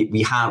 So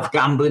we have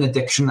gambling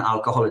addiction,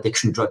 alcohol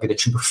addiction, drug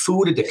addiction, but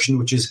food addiction,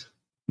 which is,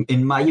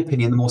 in my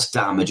opinion, the most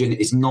damaging,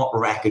 is not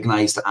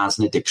recognised as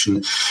an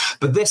addiction.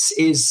 But this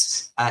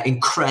is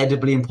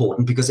incredibly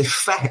important because it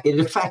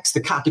affects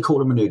the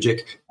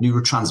catecholaminergic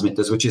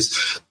neurotransmitters, which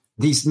is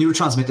these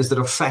neurotransmitters that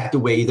affect the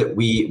way that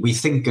we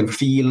think and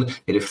feel.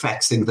 It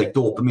affects things like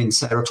dopamine,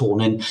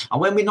 serotonin.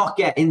 And when we're not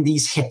getting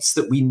these hits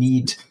that we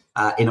need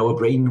in our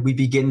brain, we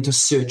begin to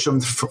search them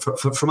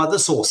from other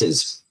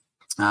sources.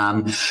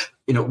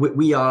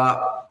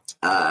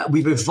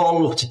 We've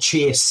evolved to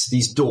chase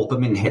these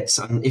dopamine hits,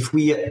 and if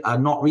we are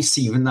not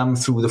receiving them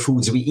through the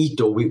foods we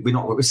eat, or we're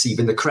not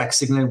receiving the correct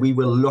signal, we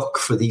will look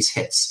for these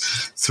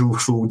hits through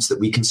foods that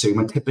we consume,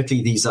 and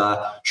typically these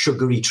are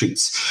sugary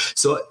treats.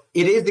 So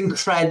it is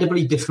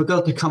incredibly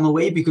difficult to come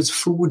away because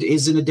food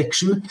is an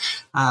addiction,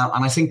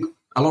 and I think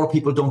a lot of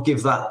people don't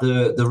give that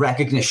the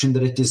recognition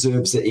that it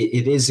deserves.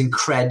 It is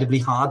incredibly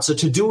hard. So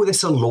to do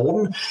this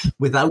alone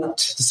without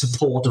the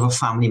support of a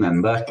family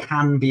member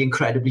can be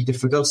incredibly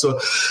difficult. So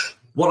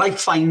what I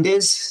find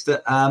is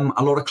that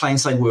a lot of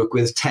clients I work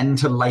with tend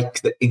to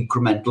like the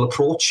incremental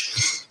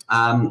approach.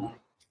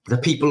 The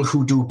people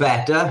who do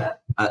better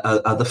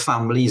are the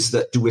families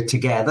that do it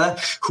together,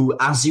 who,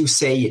 as you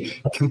say,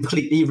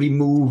 completely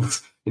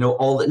remove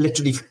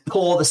literally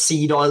pour the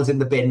seed oils in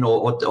the bin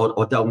or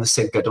down the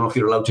sink. I don't know if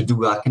you're allowed to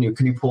do that. Can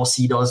you pour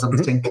seed oils down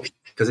the sink?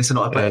 Because it's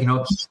not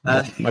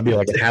might be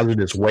like a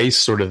hazardous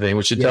waste sort of thing,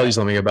 which should tell you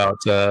something about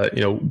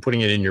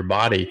putting it in your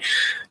body.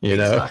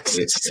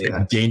 Exactly. It's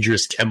like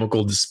dangerous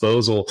chemical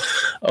disposal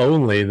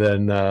only.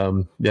 Then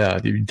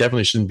you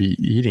definitely shouldn't be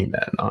eating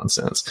that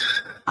nonsense.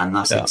 And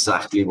that's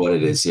exactly what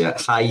it is. Yeah,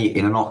 high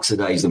in an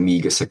oxidized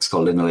omega-6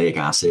 called linoleic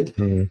acid,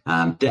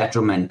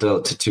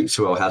 detrimental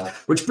to our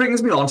health. Which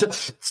brings me on to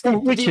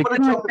Richard.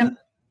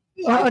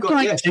 I've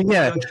got a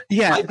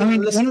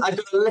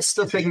list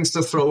of things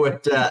to throw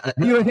at.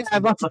 You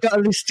have. I've got a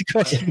list of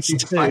questions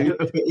too.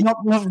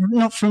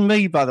 Not from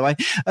me, by the way.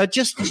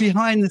 Just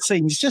behind the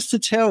scenes, just to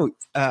tell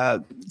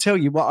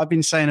you what I've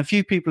been saying. A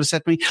few people have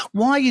said to me,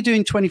 "Why are you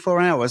doing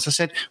 24 hours?" I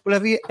said, "Well,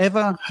 have you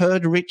ever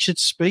heard Richard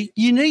speak?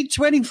 You need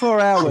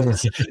 24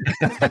 hours."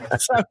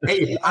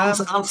 Hey,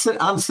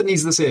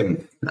 Anthony's the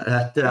same.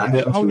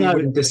 We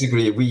wouldn't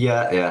disagree.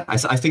 I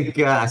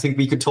think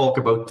we could talk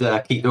about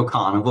keto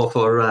carnivore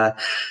for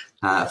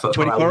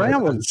 24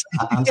 hours.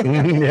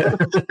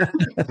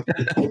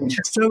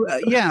 So,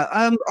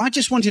 I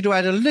just wanted to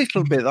add a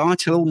little bit that I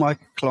tell all my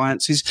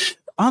clients is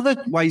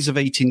other ways of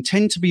eating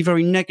tend to be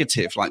very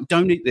negative, like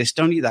don't eat this,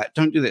 don't eat that,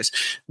 don't do this.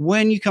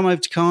 When you come over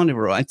to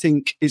carnivore, I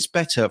think it's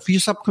better for your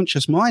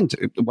subconscious mind.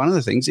 One of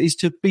the things is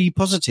to be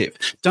positive.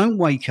 Don't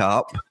wake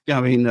up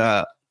going,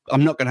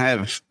 I'm not going to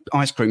have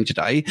ice cream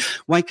today.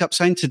 Wake up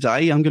saying,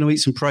 today I'm going to eat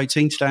some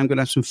protein. Today I'm going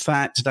to have some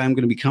fat. Today I'm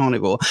going to be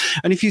carnivore.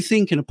 And if you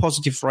think in a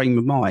positive frame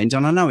of mind,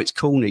 and I know it's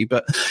corny,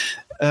 but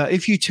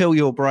if you tell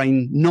your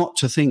brain not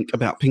to think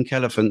about pink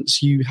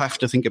elephants, you have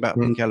to think about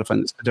pink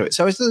elephants to do it.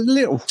 So it's a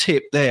little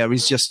tip there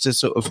is just to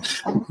sort of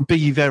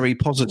be very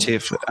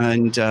positive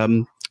and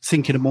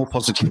think in a more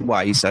positive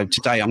way. So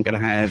today I'm going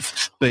to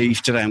have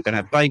beef. Today I'm going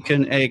to have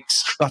bacon,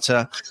 eggs,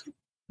 butter.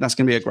 That's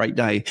going to be a great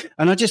day.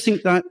 And I just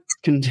think that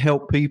can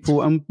help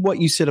people. And what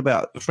you said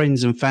about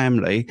friends and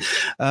family,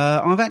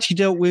 I've actually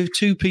dealt with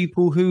 2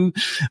 people who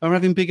are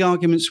having big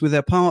arguments with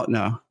their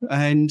partner.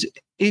 And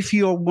if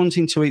you're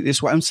wanting to eat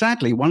this way, and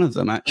sadly, one of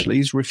them actually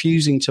is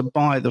refusing to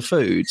buy the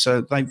food.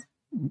 So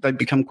they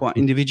become quite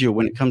individual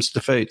when it comes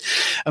to food.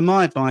 And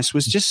my advice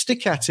was just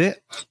stick at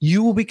it.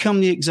 You will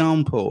become the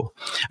example.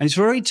 And it's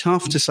very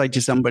tough to say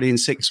to somebody in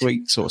 6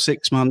 weeks or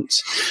 6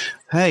 months,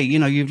 hey,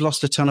 you've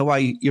lost a ton of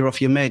weight, you're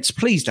off your meds.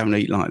 Please don't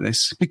eat like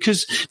this.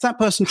 Because if that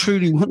person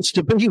truly wants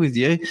to be with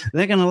you,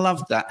 they're going to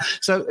love that.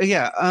 So,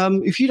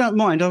 if you don't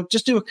mind, I'll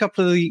just do a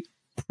couple of the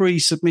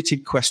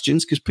pre-submitted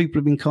questions because people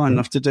have been kind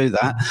enough to do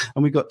that,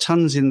 and we've got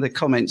tons in the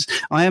comments.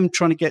 I am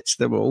trying to get to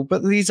them all,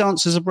 but these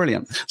answers are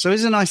brilliant. So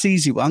here's a nice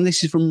easy one.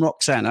 This is from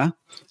Roxana.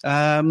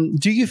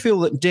 Do you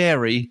feel that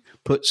dairy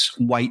puts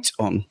weight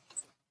on?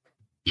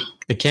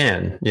 It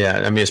can,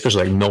 yeah. I mean,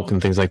 especially like milk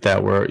and things like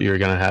that, where you're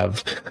going to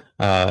have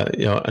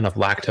enough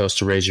lactose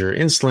to raise your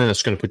insulin.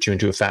 It's going to put you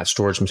into a fat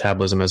storage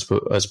metabolism as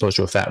opposed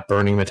to a fat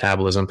burning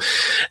metabolism.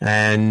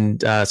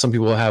 And some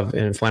people have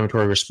an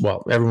inflammatory.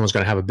 Everyone's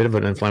going to have a bit of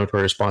an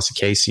inflammatory response to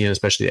casein,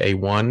 especially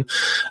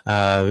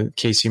A1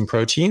 casein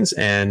proteins.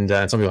 And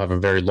some people have a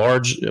very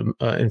large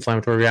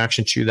inflammatory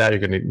reaction to that.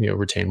 You're going to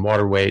retain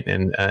water weight,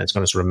 and it's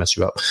going to sort of mess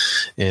you up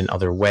in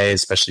other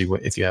ways, especially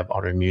if you have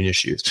autoimmune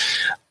issues.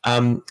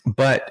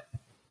 But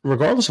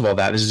regardless of all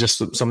that, this is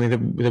just something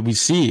that we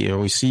see.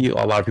 We see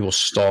a lot of people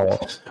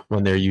stall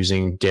when they're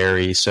using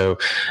dairy. So,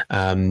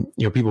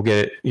 people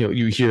get it.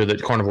 You hear the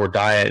carnivore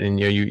diet, and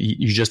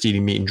you're just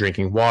eating meat and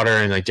drinking water,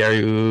 and like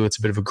dairy, it's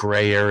a bit of a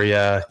gray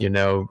area. You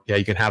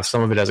can have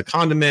some of it as a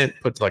condiment,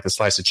 put like a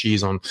slice of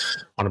cheese on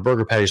a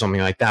burger patty or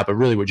something like that. But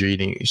really, what you're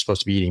eating, you're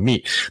supposed to be eating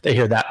meat. They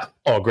hear that,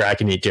 great, I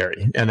can eat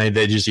dairy, and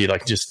they just eat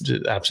like just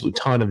an absolute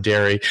ton of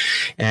dairy,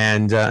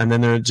 and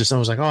then they're just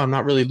always like, I'm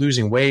not really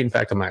losing weight. In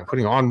fact, I'm like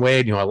putting on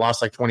weight. I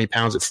lost like 20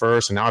 pounds at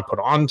first, and now I put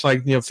on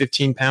like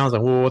 15 pounds.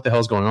 Like, well, what the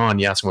hell's going on?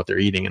 You ask them what they're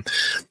eating, and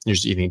you're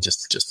just eating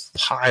just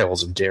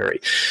piles of dairy.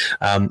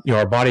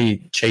 Our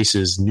body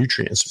chases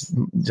nutrients,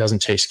 doesn't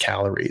chase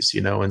calories.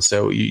 And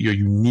so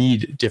you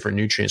need different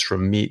nutrients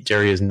from meat.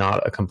 Dairy is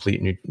not a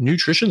complete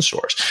nutrition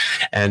source,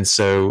 and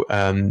so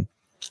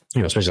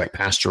especially like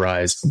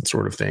pasteurized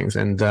sort of things.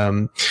 And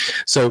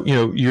so,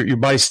 your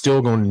body's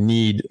still going to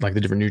need like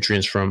the different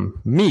nutrients from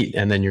meat.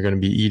 And then you're going to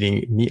be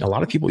eating meat. A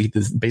lot of people eat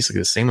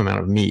basically the same amount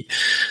of meat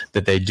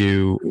that they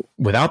do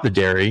without the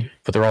dairy,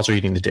 but they're also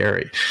eating the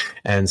dairy.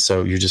 And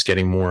so you're just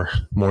getting more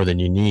than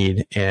you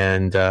need.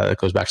 And it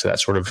goes back to that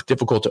sort of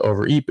difficult to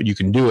overeat, but you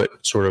can do it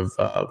sort of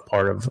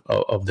part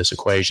of this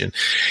equation.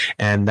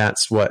 And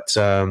that's what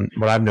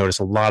I've noticed.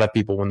 A lot of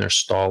people, when they're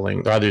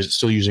stalling, they're either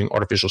still using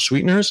artificial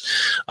sweeteners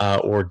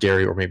or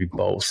dairy, or maybe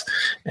both.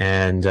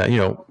 And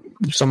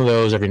some of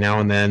those every now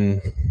and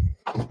then,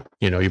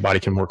 your body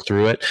can work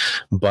through it,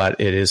 but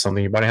it is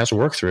something your body has to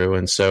work through.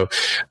 And so,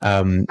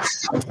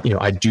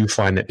 I do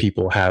find that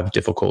people have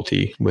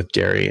difficulty with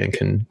dairy and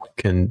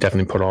can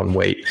definitely put on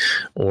weight,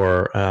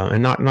 or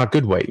and not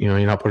good weight. You're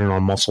not putting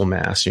on muscle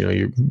mass.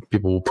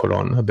 People will put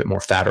on a bit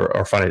more fat,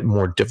 or find it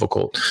more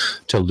difficult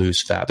to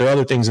lose fat. There are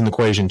other things in the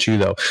equation too,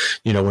 though.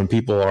 When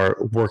people are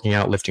working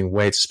out, lifting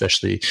weights,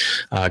 especially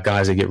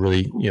guys that get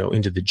really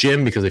into the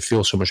gym because they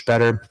feel so much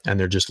better, and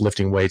they're just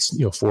lifting weights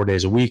 4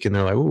 days a week, and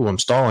they're like, "Ooh, I'm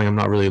stalling. I'm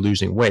not really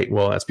losing weight."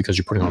 Well, that's because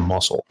you're putting on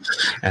muscle,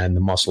 and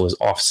the muscle is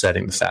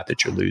offsetting the fat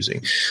that you're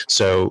losing.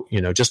 So,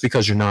 just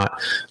because you're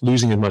not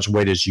losing as much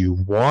weight as you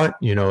want,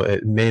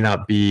 it may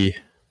not be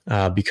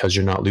because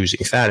you're not losing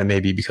fat. It may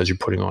be because you're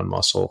putting on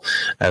muscle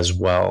as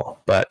well.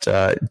 But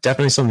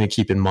definitely something to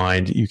keep in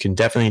mind. You can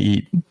definitely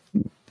eat,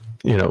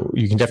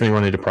 you can definitely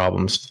run into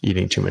problems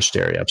eating too much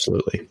dairy.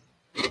 Absolutely.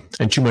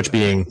 And too much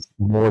being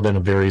more than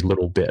a very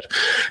little bit,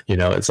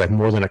 it's like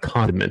more than a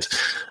condiment.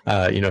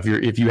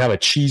 If you have a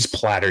cheese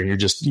platter and you're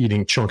just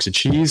eating chunks of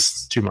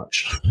cheese, too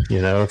much.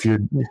 If you're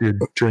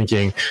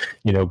drinking,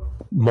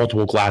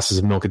 multiple glasses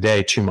of milk a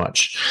day, too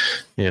much.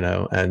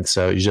 And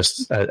so you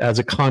just as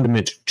a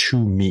condiment to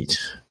meat,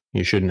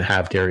 you shouldn't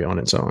have dairy on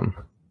its own.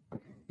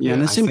 Yeah,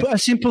 and a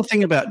simple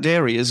thing about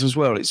dairy is as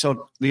well, it's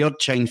the odd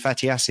chain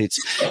fatty acids.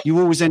 You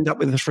always end up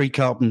with a free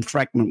carbon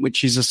fragment,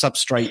 which is a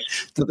substrate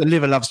that the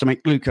liver loves to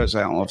make glucose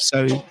out of.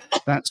 So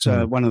that's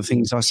one of the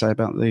things I say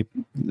about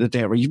the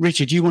dairy.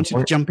 Richard, you wanted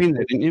to jump in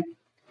there, didn't you?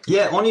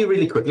 Yeah, only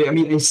really quickly. I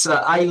mean, it's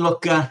I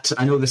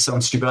know this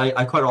sounds stupid,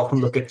 I quite often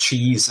look at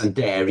cheese and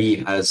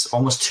dairy as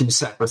almost two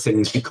separate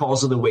things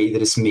because of the way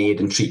that it's made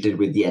and treated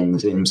with the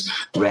enzymes,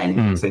 rennet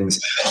and things.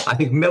 I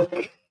think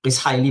milk is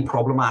highly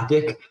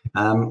problematic.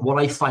 What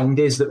I find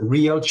is that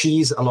real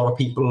cheese, a lot of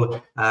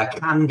people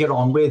can get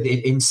on with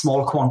it in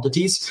small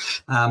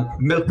quantities.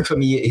 Milk for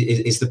me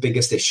is the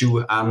biggest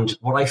issue. And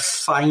what I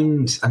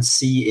find and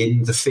see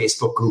in the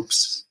Facebook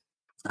groups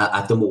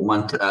at the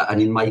moment,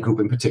 and in my group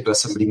in particular,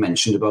 somebody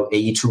mentioned about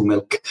A2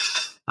 milk,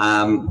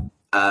 and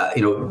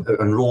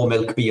raw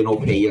milk being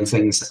okay and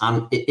things.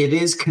 And it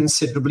is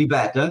considerably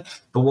better.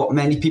 But what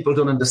many people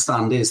don't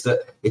understand is that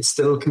it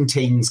still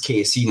contains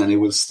casein, and it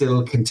will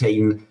still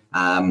contain,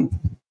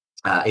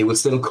 it will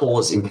still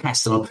cause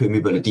intestinal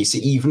permeability. So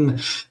even,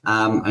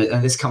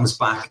 and this comes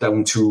back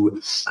down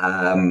to,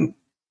 oh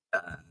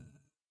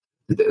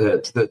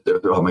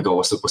my God,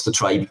 what's the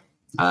tribe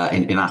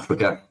in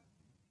Africa?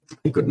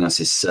 My goodness,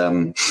 it's,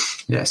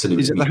 yeah. So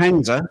is it the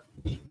Hansa?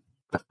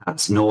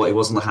 No, it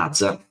wasn't the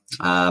Hadza.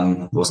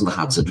 It wasn't the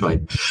Hadza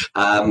tribe.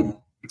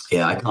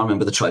 Yeah, I can't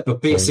remember the tribe,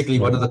 but basically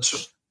one of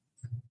the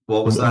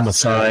what was that?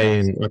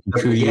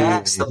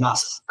 Yes, the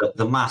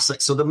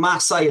Maasai. So the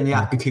Maasai and the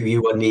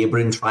Akakuyu are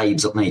neighbouring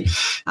tribes, aren't they?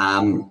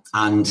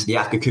 And the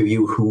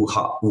Akakuyu who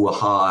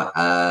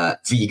are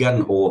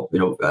vegan or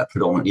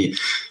predominantly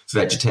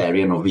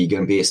vegetarian or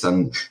vegan based,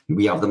 and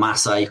we have the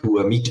Maasai who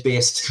are meat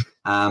based.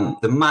 The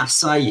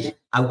Maasai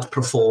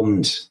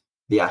outperformed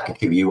the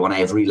Akakuyu on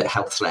every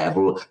health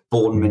level: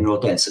 bone mineral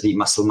density,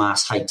 muscle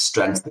mass, height,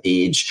 strength,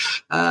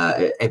 age,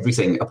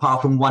 everything,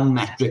 apart from one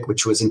metric,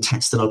 which was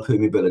intestinal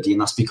permeability, and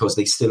that's because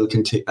they still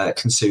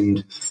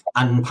consumed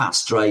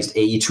unpasteurized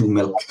A2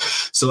 milk.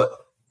 So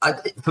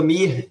for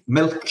me,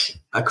 milk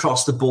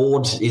across the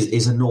board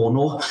is a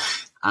no-no.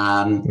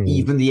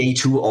 Even the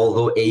A2,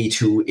 although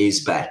A2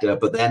 is better,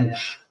 but then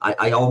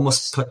I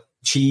almost put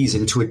cheese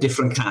into a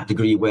different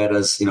category,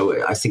 whereas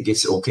I think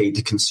it's okay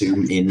to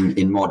consume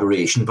in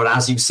moderation. But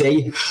as you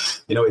say,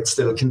 it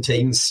still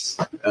contains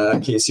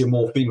casein,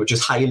 which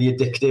is highly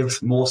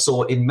addictive, more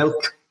so in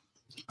milk.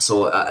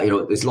 So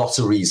there's lots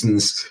of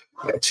reasons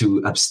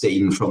to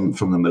abstain from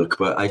the milk,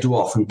 but I do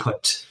often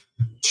put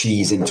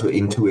cheese into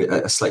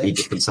a slightly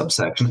different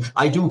subsection.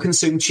 I do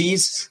consume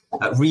cheese,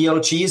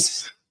 real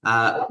cheese.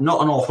 Not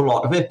an awful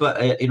lot of it,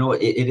 but it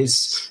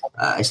is.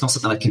 It's not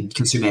something I can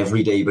consume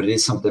every day, but it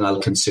is something I'll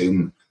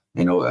consume.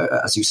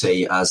 As you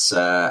say, as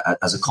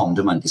a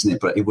condiment, isn't it?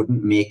 But it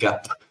wouldn't make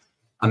up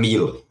a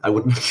meal. I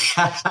wouldn't.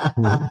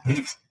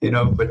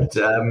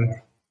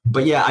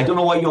 But yeah, I don't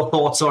know what your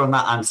thoughts are on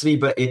that, Anthony.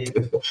 But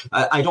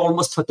I'd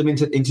almost put them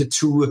into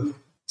two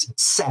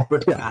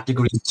separate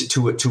categories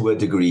to a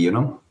degree.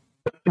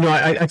 No,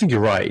 I think you're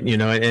right.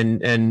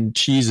 And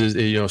cheese is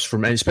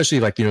especially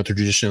like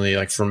traditionally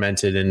like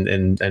fermented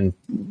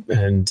and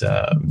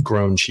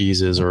grown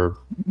cheeses or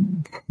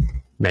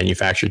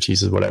manufactured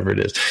cheeses, whatever it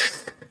is.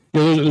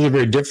 Those are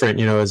very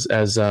different.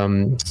 As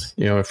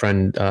a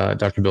friend,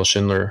 Dr. Bill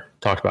Schindler,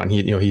 talked about, and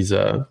he's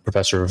a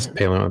professor of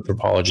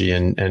paleoanthropology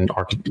and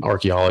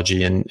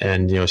archaeology,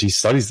 and he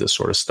studies this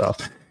sort of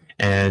stuff,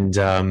 and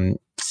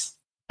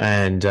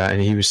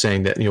he was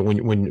saying that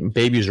when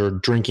babies are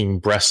drinking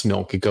breast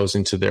milk, it goes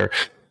into their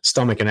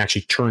stomach and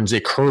actually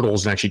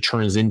curdles and actually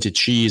turns into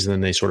cheese, and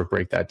then they sort of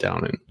break that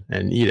down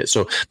and eat it.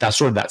 So that's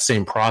sort of that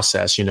same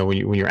process,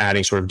 when you're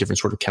adding sort of different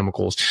sort of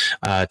chemicals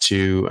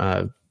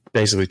to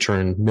basically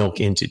turn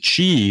milk into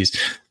cheese.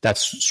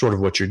 That's sort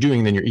of what you're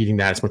doing. Then you're eating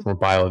that. It's much more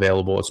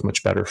bioavailable. It's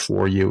much better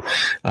for you.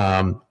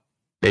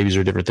 Babies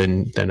are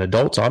different than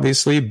adults,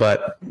 obviously,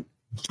 but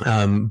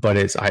I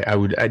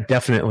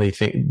definitely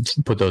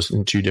put those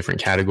in two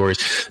different categories.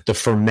 The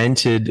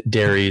fermented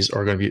dairies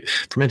are going to be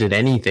fermented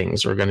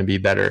anythings are going to be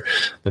better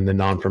than the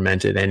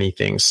non-fermented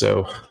anything.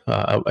 So,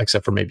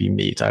 except for maybe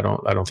meat, I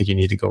don't think you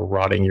need to go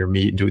rotting your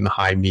meat and doing the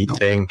high meat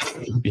thing.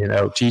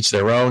 To each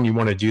their own. You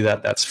want to do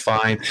that, that's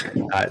fine.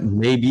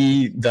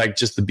 Maybe like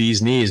just the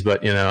bee's knees,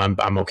 but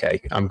I'm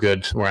okay. I'm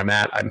good where I'm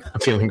at. I'm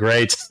feeling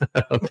great.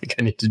 I don't think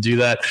I need to do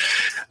that.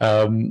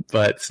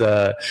 But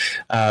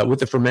with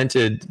the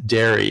fermented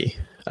dairy,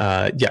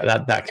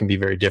 that can be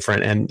very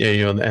different, and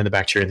and the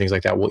bacteria and things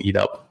like that will eat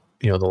up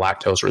the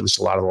lactose, or at least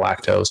a lot of the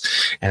lactose.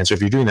 And so if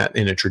you're doing that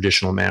in a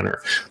traditional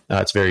manner,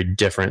 it's very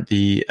different.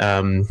 The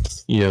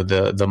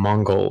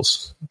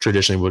Mongols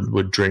traditionally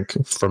would drink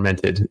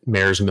fermented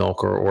mare's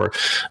milk or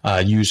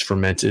use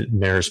fermented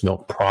mare's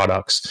milk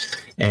products,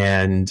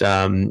 and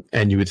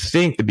you would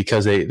think that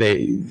because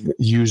they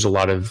use a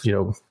lot of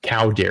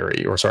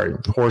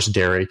horse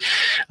dairy,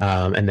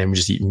 and then we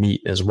just eat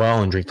meat as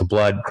well and drink the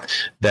blood,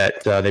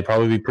 that they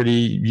probably be pretty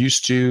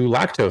used to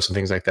lactose and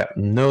things like that.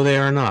 No, they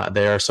are not.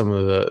 They are some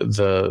of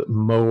the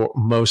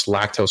most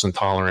lactose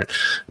intolerant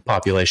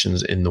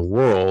populations in the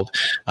world.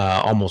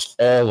 Almost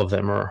all of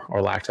them are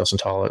lactose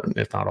intolerant,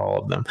 if not all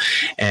of them.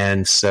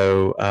 And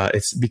so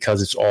it's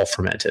because it's all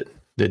fermented.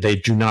 They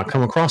do not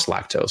come across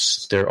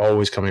lactose. They're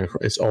always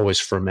it's always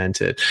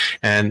fermented.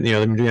 And, they've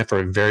been doing that for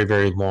a very,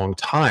 very long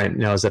time.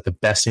 Now, is that the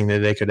best thing that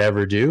they could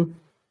ever do?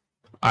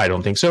 I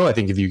don't think so. I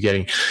think if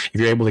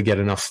you're able to get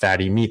enough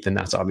fatty meat, then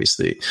that's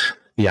obviously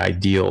the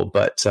ideal.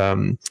 But,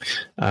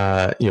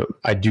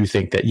 I do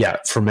think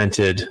that,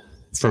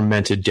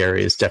 fermented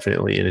dairy is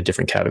definitely in a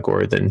different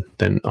category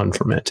than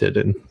unfermented.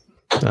 And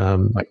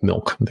like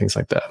milk and things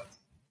like that.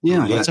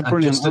 Yeah, that's a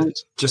brilliant.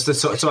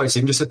 Sorry,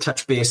 Stephen, just to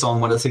touch base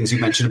on one of the things you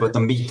mentioned about the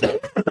meat.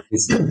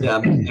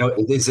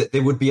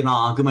 There would be an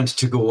argument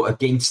to go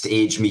against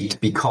aged meat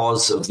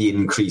because of the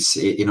increase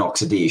in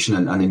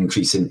oxidation and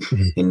increase in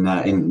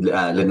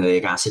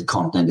linoleic acid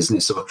content, isn't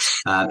it? So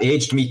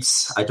aged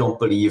meats, I don't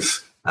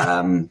believe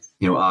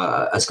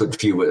are as good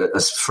for you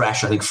as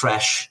fresh. I think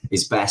fresh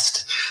is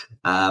best.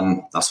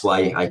 That's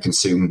why I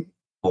consume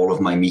all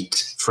of my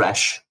meat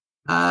fresh.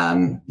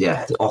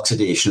 The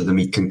oxidation of the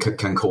meat can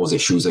cause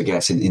issues, I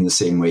guess, in the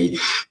same way.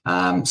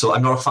 So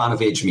I'm not a fan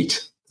of aged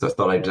meat. So I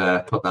thought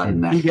I'd put that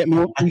in there. You get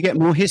more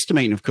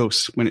histamine, of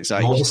course, when it's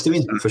aged. More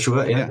histamine, for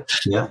sure.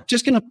 Yeah.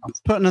 Just going to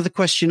put another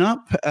question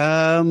up.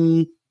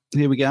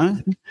 Here we go.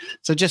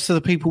 So just for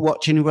the people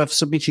watching who have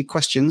submitted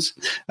questions,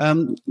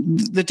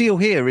 the deal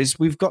here is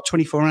we've got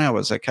 24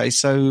 hours. Okay.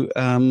 So,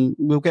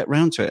 we'll get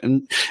round to it.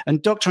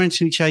 And Dr.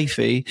 Anthony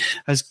Chaffee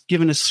has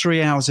given us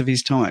 3 hours of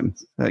his time.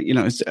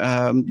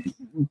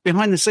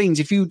 Behind the scenes,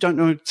 if you don't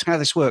know how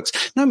this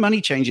works, no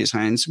money changes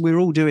hands. We're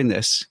all doing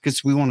this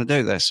because we want to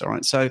do this. All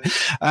right. So,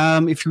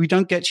 if we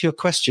don't get to your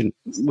question,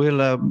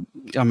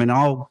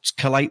 I'll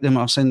collate them.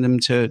 I'll send them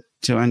to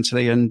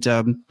Anthony, and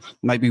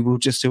maybe we'll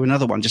just do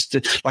another one, just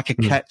like a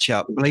catch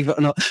up. Believe it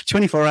or not,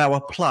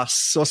 24-hour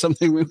plus or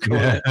something we'll call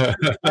it.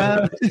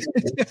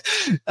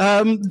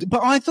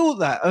 But I thought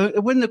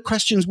that when the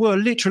questions were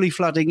literally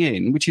flooding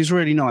in, which is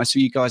really nice for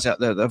you guys out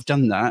there that have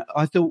done that,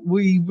 I thought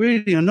we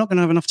really are not going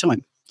to have enough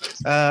time.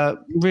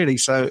 Really.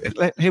 So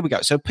here we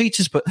go. So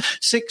Peter's put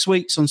 6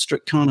 weeks on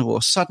strict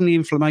carnivore, suddenly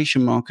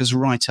inflammation markers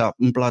right up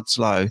and blood's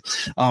low,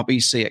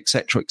 RBC,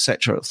 etc.,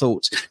 etc.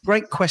 Thoughts?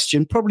 Great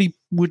question. Probably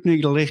would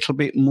need a little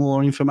bit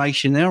more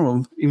information there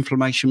on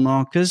inflammation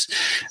markers.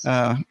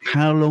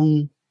 How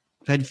long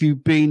have you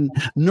been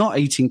not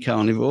eating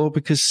carnivore?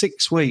 Because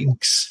 6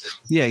 weeks,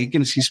 you're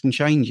going to see some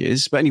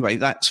changes. But anyway,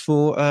 that's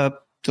for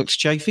Dr.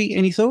 Chaffee,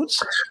 any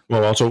thoughts?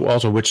 Well,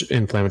 also which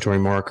inflammatory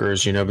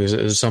markers, because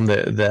there's some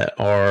that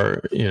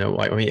are,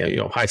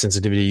 high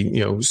sensitivity,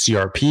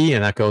 CRP,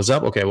 and that goes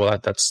up. Okay, well,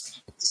 that's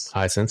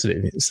high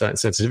sensitivity.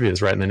 Sensitivity is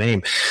right in the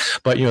name.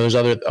 But, there's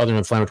other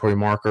inflammatory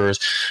markers,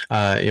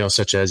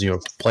 such as,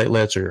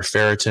 platelets or your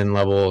ferritin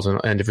levels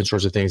and different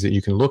sorts of things that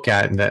you can look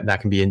at, and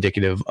that can be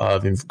indicative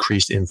of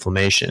increased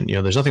inflammation.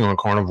 There's nothing on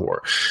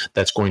carnivore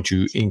that's going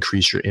to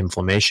increase your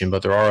inflammation,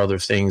 but there are other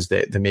things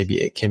that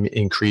maybe it can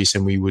increase,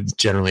 and we would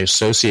generally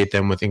associate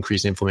them with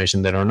increased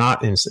inflammation that are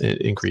not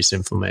increased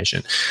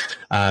inflammation.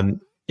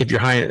 If your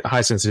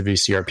high sensitivity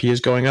CRP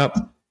is going up,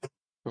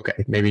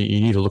 okay, maybe you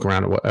need to look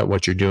around at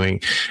what you're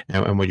doing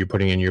and what you're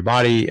putting in your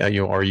body.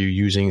 Are you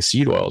using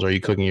seed oils? Are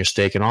you cooking your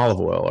steak in olive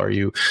oil? Are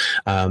you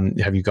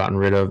have you gotten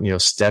rid of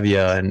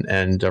stevia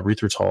and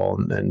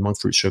erythritol and monk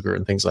fruit sugar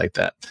and things like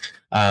that?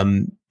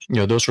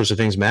 Those sorts of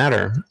things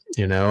matter.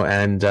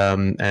 And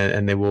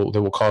they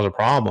will cause a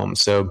problem.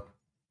 So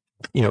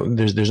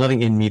there's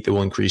nothing in meat that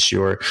will increase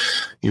your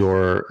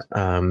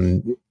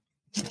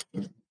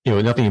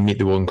nothing in meat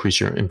that will increase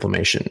your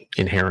inflammation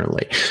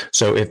inherently.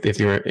 So if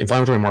your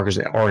inflammatory markers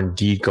are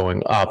indeed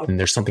going up, and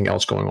there's something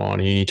else going on,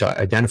 and you need to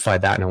identify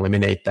that and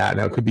eliminate that.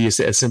 Now, it could be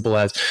as simple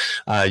as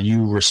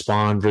you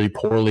respond really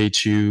poorly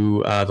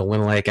to the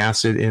linoleic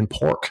acid in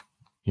pork.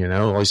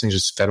 All these things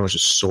just fed with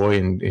just soy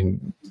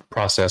and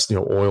processed,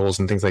 oils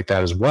and things like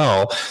that as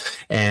well.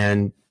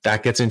 And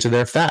that gets into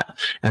their fat.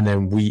 And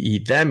then we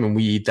eat them, and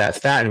we eat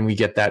that fat, and we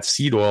get that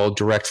seed oil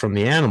direct from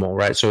the animal,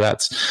 right? So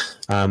that's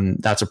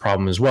a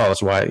problem as well.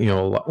 That's why,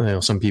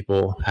 some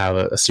people have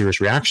a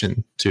serious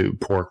reaction to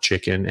pork,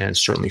 chicken, and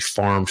certainly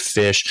farmed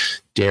fish,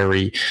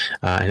 dairy,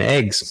 and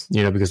eggs,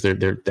 because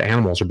the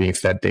animals are being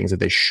fed things that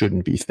they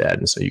shouldn't be fed.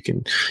 And so you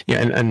can,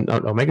 and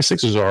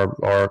omega-6s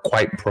are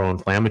quite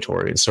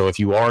pro-inflammatory. And so if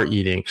you are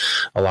eating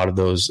a lot of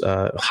those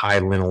high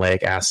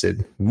linoleic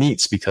acid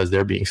meats because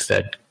they're being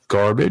fed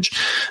garbage,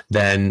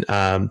 then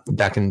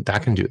that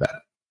can do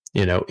that.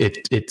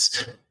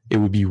 It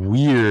would be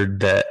weird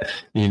that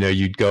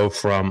you'd go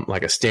from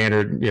like a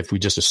standard, if we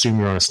just assume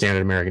you're on a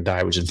standard American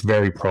diet, which is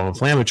very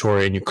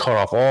pro-inflammatory, and you cut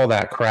off all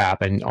that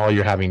crap, and all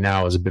you're having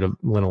now is a bit of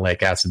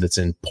linoleic acid that's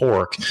in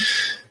pork.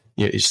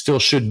 It still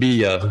should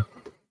be a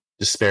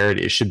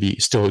disparity. It should be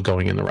still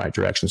going in the right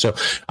direction. So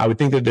I would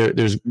think that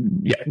there's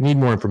need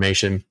more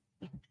information.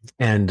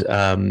 And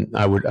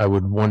I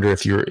would wonder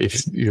if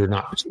you're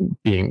not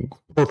being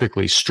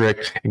perfectly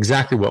strict.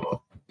 Exactly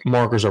what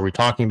markers are we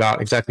talking about?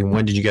 Exactly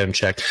when did you get them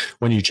checked?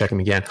 When do you check them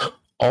again?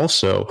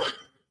 Also,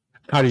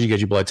 how did you get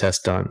your blood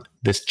test done?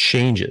 This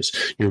changes.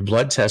 Your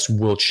blood test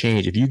will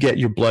change. If you get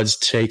your bloods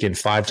taken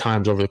 5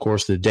 times over the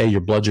course of the day,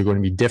 your bloods are going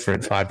to be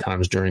different 5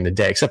 times during the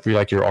day, except for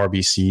like your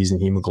RBCs and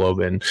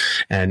hemoglobin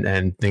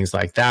and things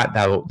like that.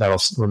 That'll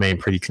remain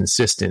pretty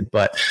consistent.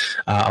 But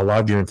a lot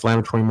of your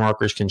inflammatory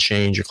markers can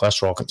change. Your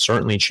cholesterol can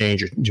certainly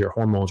change. Your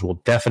hormones will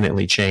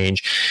definitely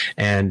change,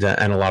 and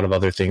a lot of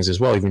other things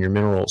as well, even your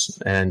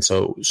minerals. And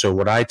so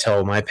what I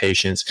tell my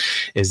patients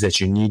is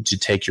that you need to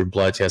take your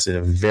blood test in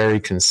a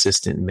very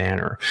consistent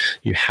manner.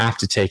 You have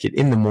to take it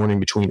in the morning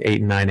between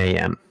 8 and 9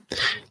 a.m.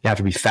 You have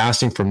to be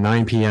fasting from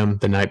 9 p.m.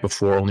 the night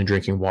before, only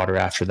drinking water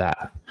after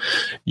that.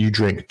 You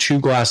drink 2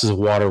 glasses of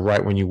water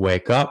right when you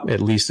wake up,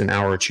 at least an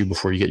hour or 2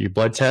 before you get your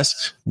blood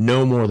test.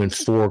 No more than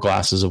 4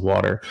 glasses of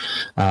water,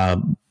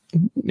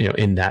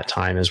 in that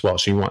time as well.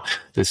 So you want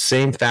the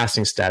same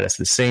fasting status,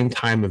 the same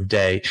time of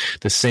day,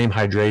 the same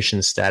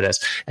hydration status,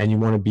 and you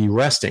want to be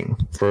resting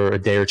for a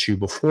day or 2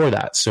 before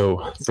that.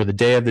 So for the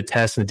day of the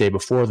test and the day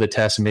before the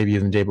test, and maybe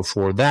even the day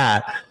before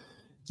that,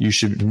 you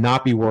should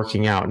not be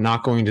working out,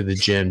 not going to the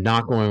gym,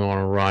 not going on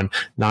a run,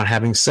 not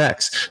having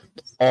sex.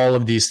 All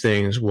of these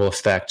things will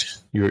affect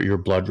your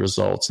blood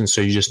results. And so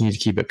you just need to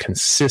keep a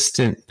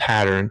consistent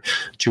pattern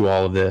to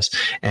all of this,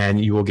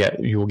 and you will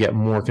get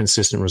more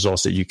consistent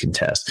results that you can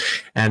test.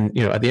 And,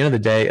 at the end of the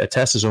day, a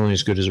test is only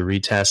as good as a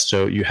retest.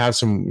 So you have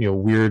some,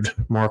 weird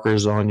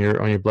markers on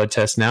your blood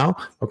test now.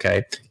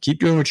 Okay. Keep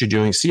doing what you're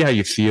doing. See how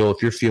you feel.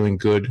 If you're feeling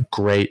good,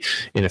 great.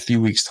 In a few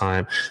weeks'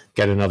 time,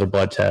 get another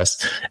blood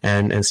test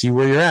and see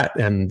where you're at,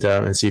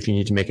 and see if you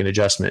need to make an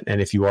adjustment.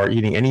 And if you are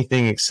eating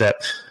anything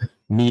except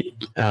meat,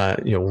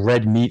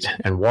 red meat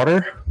and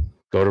water,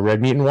 go to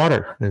red meat and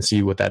water and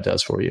see what that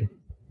does for you.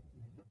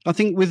 I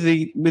think with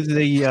the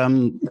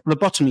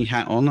phlebotomy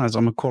hat on, as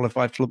I'm a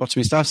qualified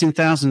phlebotomist, I've seen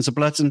thousands of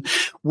bloods, and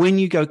when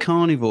you go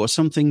carnivore,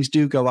 some things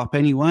do go up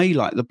anyway,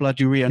 like the blood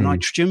urea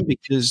nitrogen,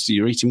 because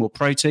you're eating more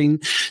protein.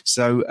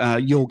 So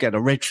you'll get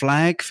a red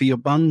flag for your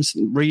buns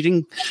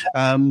reading,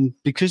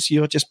 because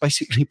you're just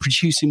basically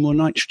producing more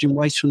nitrogen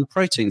waste from the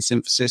protein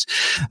synthesis.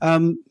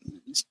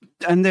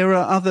 And there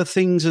are other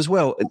things as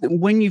well.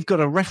 When you've got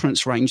a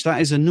reference range,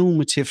 that is a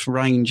normative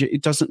range.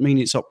 It doesn't mean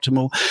it's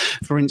optimal.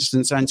 For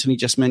instance, Anthony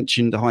just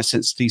mentioned the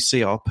high-sensitivity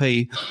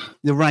CRP.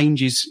 The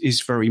range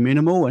is very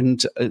minimal,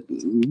 and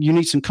you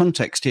need some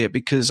context here,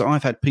 because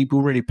I've had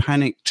people really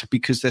panicked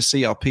because their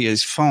CRP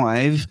is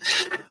 5,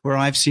 where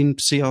I've seen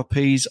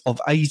CRPs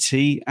of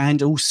 80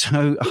 and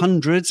also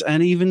hundreds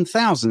and even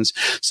thousands.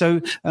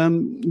 So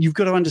you've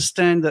got to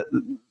understand that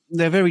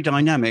they're very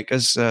dynamic,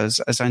 as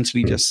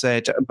Anthony just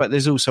said, but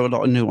there's also a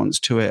lot of nuance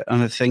to it.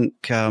 And I think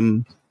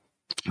the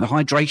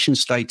hydration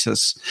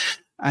status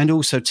and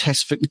also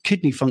tests for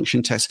kidney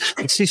function tests,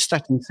 the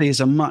cystatin C is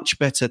a much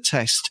better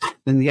test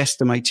than the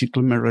estimated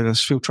glomerular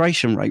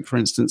filtration rate, for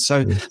instance.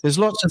 So there's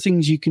lots of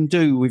things you can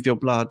do with your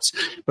bloods,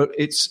 but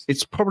it's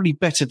probably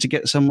better to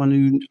get someone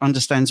who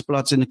understands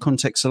bloods in the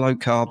context of low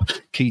carb,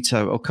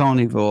 keto, or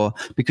carnivore,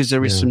 because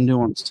there is some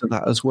nuance to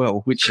that as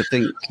well, which I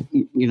think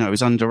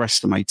is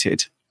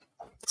underestimated.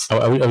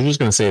 I was just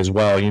going to say as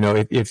well,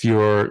 if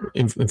your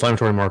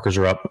inflammatory markers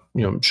are up,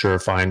 sure,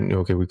 fine.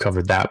 Okay, we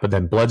covered that. But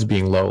then blood's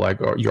being low, like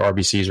your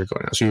RBCs are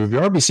going down. So if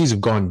your RBCs have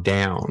gone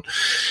down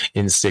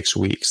in 6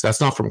 weeks, that's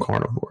not from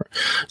carnivore.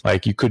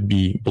 Like you could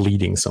be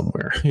bleeding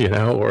somewhere,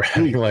 or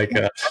having or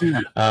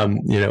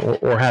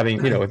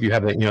having, if you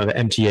have the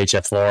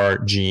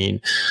MTHFR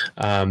gene,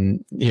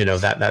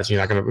 that's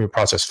you're not going to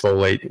process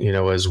folate,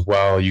 as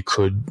well. You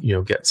could,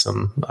 get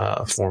some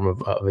form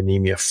of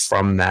anemia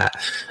from that.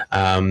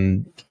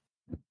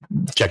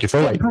 Check your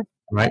folate,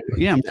 right?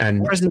 Yeah,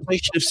 and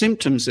presentation of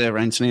symptoms there,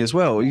 Anthony, as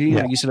well.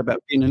 You said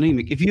about being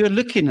anemic. If you're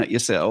looking at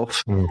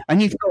yourself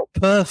and you've got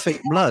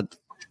perfect blood,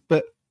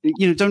 but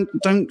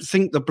don't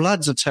think the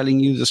bloods are telling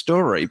you the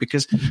story,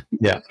 because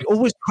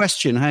always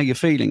question how you're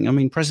feeling. I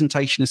mean,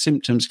 presentation of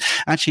symptoms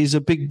actually is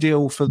a big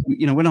deal for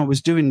when I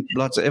was doing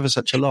bloods ever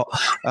such a lot.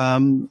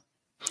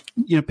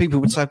 People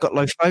would say, I've got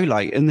low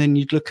folate. And then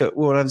you'd look at,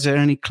 well, is there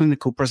any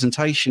clinical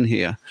presentation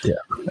here? Yeah.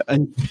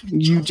 And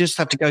you just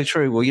have to go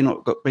through, well, you're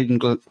not got bleeding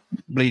gums.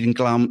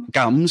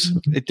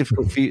 It's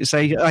difficult for you to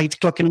say at 8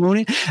 o'clock in the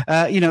morning.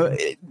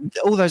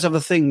 All those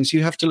other things,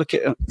 you have to look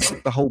at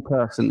the whole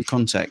person, the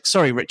context.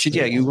 Sorry, Richard.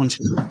 Yeah, you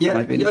wanted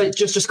to.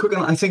 Just quick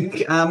on, I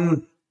think,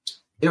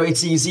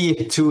 it's easy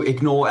to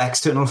ignore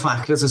external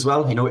factors as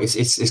well.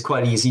 It's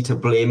quite easy to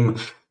blame.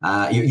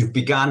 You've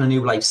begun a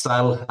new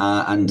lifestyle,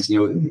 and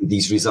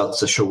these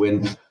results are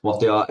showing what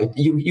they are.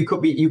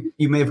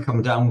 You may have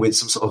come down with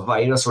some sort of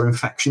virus or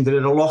infection. There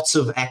are lots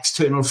of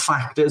external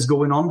factors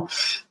going on.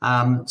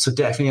 So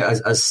definitely,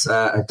 as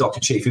Dr.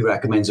 Chaffee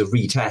recommends, a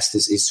retest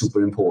is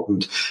super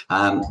important.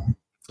 A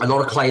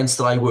lot of clients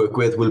that I work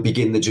with will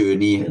begin the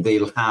journey.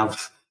 They'll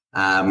have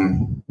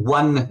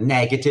one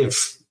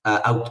negative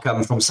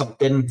outcome from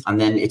something,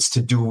 and then it's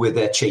to do with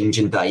their change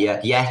in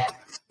diet. Yet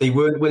they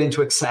weren't willing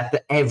to accept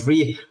that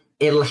every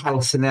ill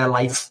health in their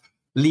life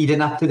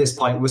leading up to this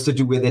point was to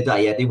do with their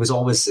diet. It was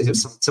always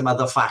some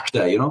other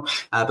factor,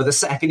 but the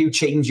second you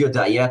change your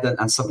diet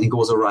and something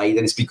goes awry,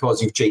 then it's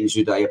because you've changed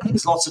your diet.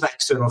 There's lots of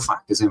external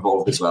factors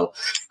involved as well.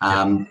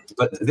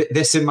 But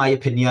this, in my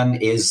opinion,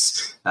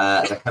 is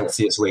the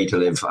healthiest way to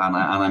live. And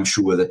I'm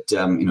sure that,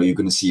 you're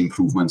going to see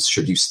improvements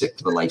should you stick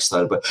to the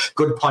lifestyle. But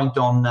good point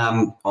on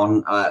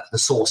the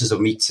sources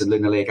of meats and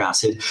linoleic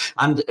acid.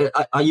 And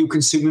are you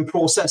consuming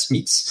processed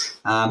meats?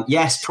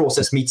 Yes,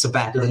 processed meats are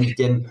better than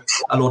eating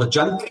a lot of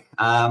junk.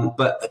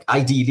 But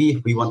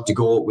ideally, we want to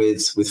go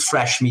with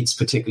fresh meats,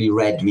 particularly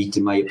red meat,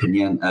 in my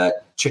opinion.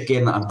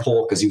 Chicken and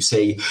pork, as you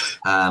say,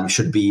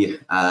 should be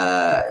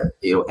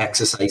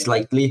exercised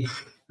lightly.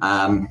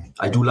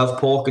 I do love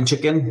pork and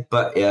chicken,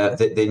 but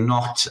they're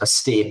not a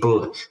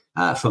staple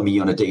for me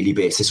on a daily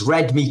basis.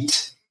 Red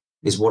meat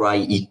is what I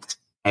eat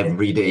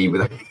every day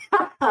without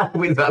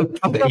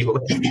fail.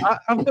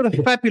 I've got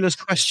a fabulous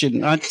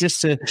question just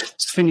to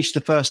finish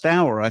the first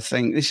hour, I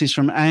think. This is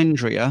from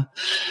Andrea.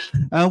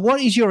 What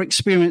is your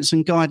experience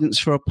and guidance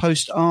for a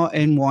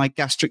post-RNY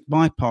gastric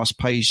bypass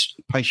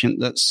patient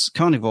that's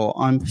carnivore?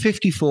 I'm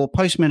 54,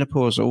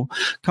 postmenopausal,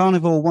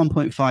 carnivore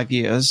 1.5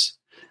 years.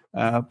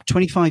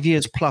 25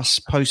 years plus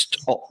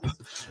post-op.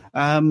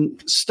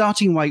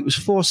 Starting weight was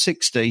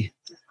 460.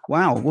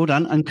 Wow, well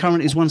done. And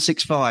current is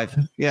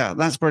 165. Yeah,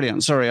 that's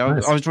brilliant. Sorry,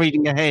 nice. I was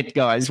reading ahead,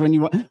 guys.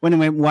 When I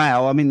went,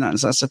 wow, I mean,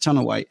 that's a ton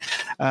of weight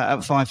at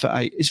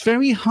 5'8". It's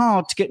very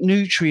hard to get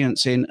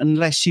nutrients in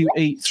unless you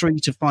eat 3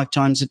 to 5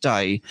 times a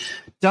day.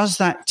 Does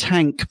that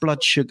tank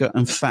blood sugar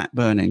and fat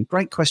burning?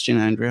 Great question,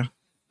 Andrea.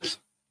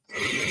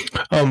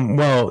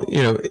 Well,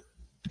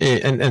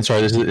 and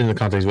sorry, this is in the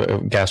context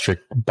of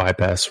gastric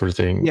bypass sort of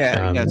thing.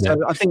 Yeah.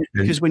 So I think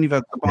because when you've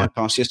had a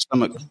bypass, your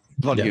stomach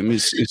volume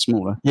is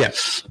smaller. Yeah.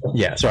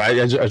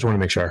 Sorry, I just want to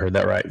make sure I heard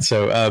that right.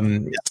 So,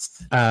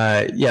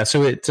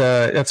 so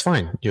that's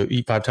fine. You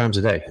eat 5 times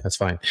a day. That's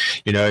fine.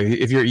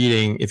 If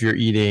you're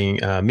eating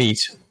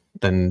meat,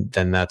 then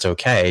that's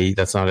okay.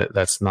 That's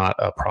not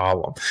a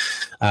problem.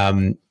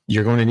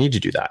 You're going to need to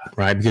do that,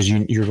 right? Because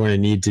you're going to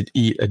need to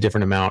eat a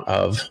different amount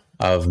of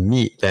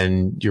meat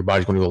than your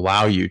body's going to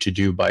allow you to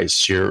do by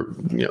sheer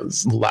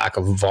lack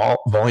of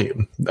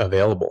volume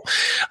available.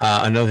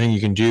 Another thing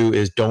you can do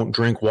is don't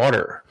drink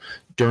water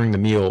during the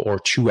meal or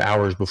 2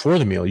 hours before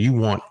the meal. You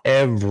want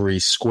every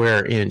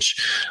square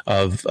inch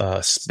of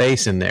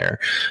space in there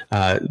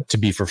to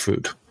be for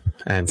food.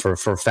 And for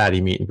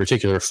fatty meat in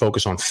particular,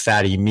 focus on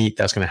fatty meat.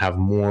 That's going to have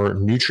more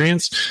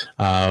nutrients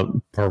per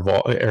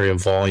area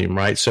of volume,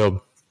 right?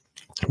 So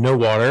no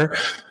water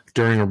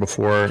during or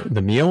before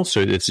the meal. So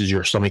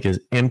your stomach is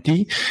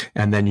empty,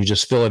 and then you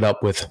just fill it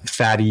up with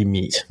fatty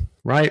meat,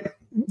 right?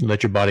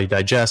 Let your body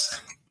digest.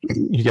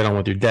 You get on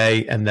with your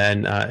day, and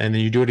then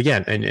you do it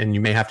again, and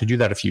you may have to do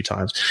that a few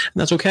times,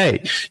 and that's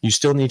okay. You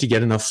still need to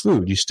get enough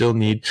food. You still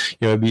need,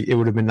 it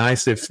would have been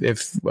nice if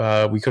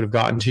we could have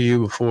gotten to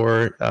you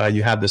before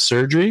you had the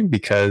surgery,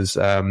 because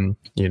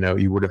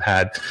you would have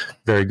had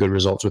very good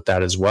results with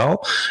that as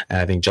well. And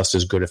I think just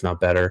as good, if not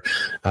better,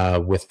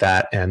 with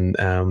that, and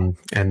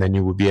then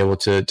you would be able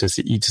to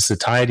eat to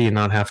satiety and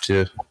not have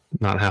to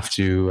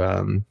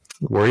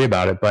worry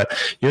about it. But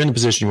you're in the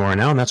position you are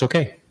now, and that's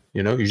okay.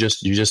 You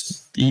just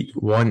eat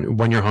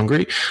when you're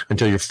hungry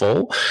until you're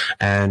full.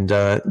 And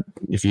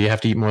if you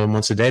have to eat more than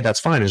once a day, that's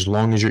fine, as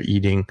long as you're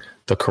eating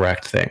the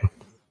correct thing,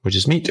 which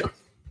is meat.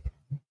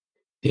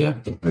 Yeah,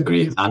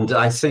 agree. And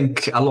I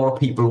think a lot of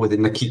people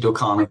within the keto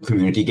carnivore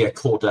community get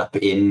caught up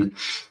in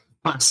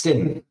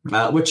fasting,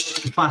 which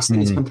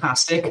fasting is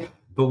fantastic.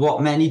 But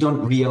what many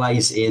don't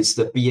realize is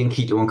that being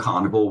keto and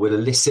carnivore will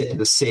elicit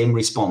the same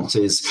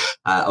responses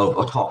of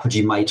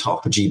autophagy,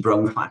 mitophagy,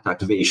 brown fat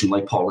activation,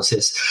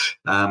 lipolysis.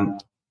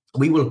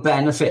 We will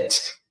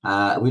benefit,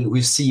 we'll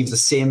receive the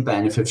same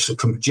benefits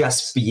from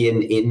just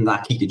being in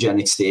that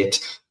ketogenic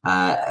state,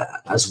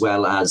 as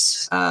well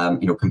as,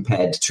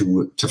 compared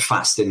to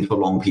fasting for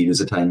long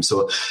periods of time.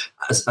 So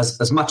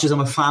as much as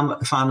I'm a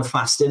fan of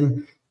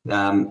fasting,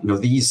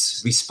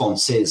 these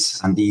responses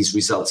and these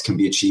results can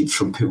be achieved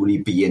from purely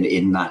being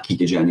in that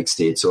ketogenic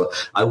state. So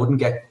I wouldn't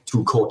get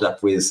too caught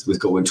up with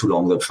going too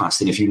long without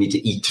fasting. If you need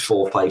to eat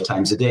 4 or 5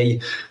 times a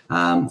day,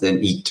 then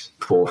eat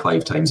 4 or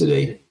 5 times a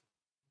day.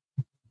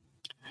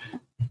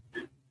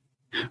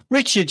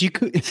 Richard, you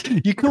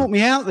caught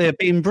me out there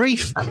being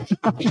brief. Not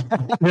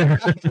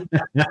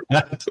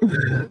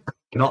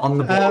on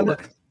the ball.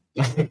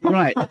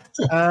 Right.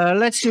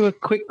 Let's do a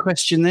quick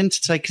question then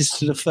to take us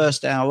to the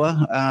first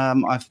hour.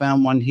 I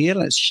found one here.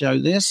 Let's show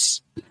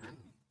this.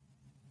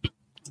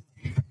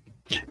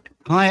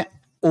 Hi,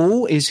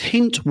 all. Is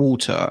hint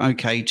water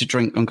okay to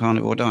drink on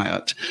carnivore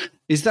diet?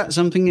 Is that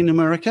something in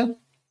America?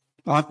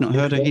 I've not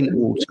heard of hint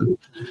water.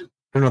 I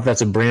don't know if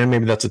that's a brand.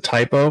 Maybe that's a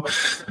typo.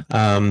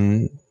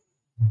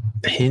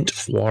 Hint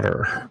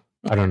water.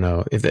 I don't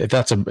know if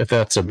that's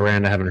a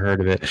brand. I haven't heard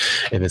of it.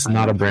 If it's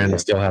not a brand, I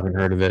still haven't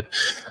heard of it.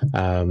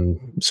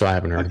 So I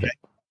haven't heard of it.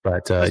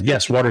 But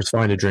yes, water's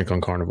fine to drink on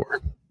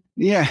carnivore.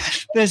 Yeah,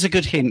 there's a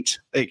good hint.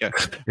 There you go.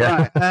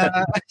 Yeah.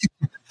 Right,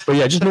 but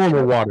yeah, just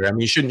normal water. I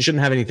mean, you shouldn't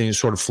have anything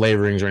sort of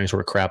flavorings or any sort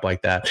of crap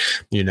like that.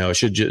 It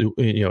should just,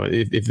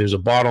 if there's a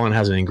bottle and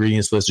has an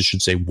ingredients list, it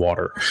should say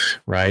water,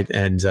 right?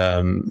 And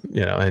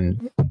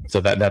and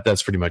so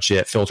that's pretty much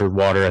it. Filtered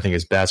water, I think,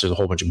 is best. There's a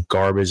whole bunch of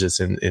garbage that's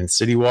in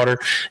city water,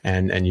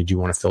 and you do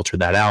want to filter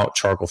that out.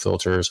 Charcoal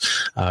filters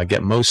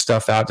get most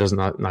stuff out. Does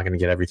not going to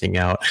get everything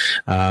out.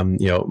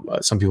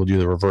 Some people do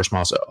the reverse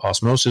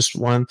osmosis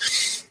one.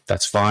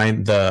 that's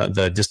fine.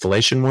 The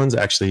distillation ones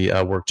actually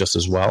work just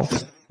as well,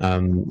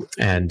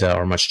 and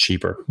are much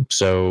cheaper.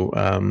 So,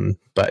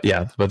 but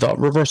the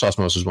reverse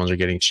osmosis ones are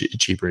getting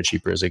cheaper and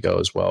cheaper as they go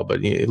as well.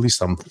 But at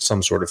least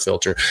some sort of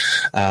filter,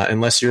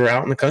 unless you're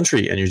out in the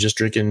country and you're just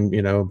drinking,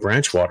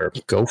 branch water,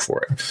 go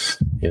for it.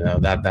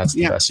 That's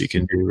the best you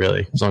can do,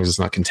 really, as long as it's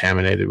not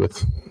contaminated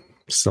with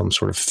some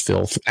sort of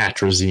filth,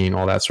 atrazine,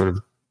 all that sort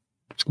of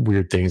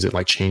weird things that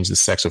like change the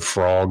sex of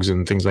frogs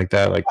and things like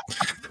that. Like,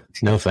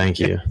 no, thank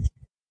you.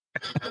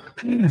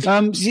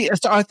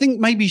 I think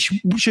maybe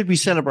should we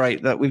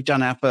celebrate that we've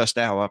done our first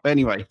hour? But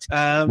anyway,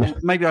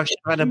 maybe I should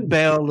have had a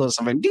bell or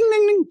something. Ding,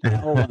 ding,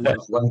 ding. Oh,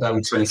 one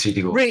down, 23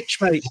 to go. Rich,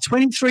 mate,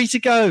 23 to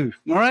go.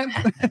 All right.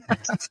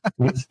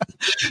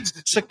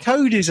 So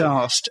Cody's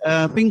asked,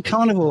 been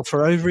carnivore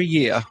for over a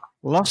year,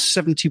 lost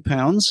 70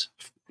 pounds.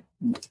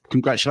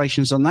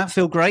 Congratulations on that.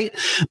 Feel great.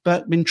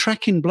 But been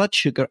tracking blood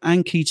sugar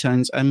and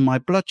ketones, and my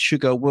blood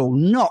sugar will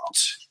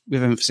not,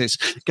 with emphasis,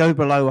 go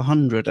below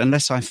 100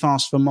 unless I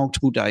fast for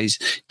multiple days.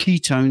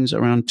 Ketones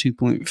around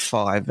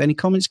 2.5. Any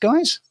comments,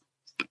 guys?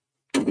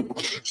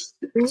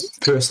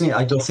 Personally,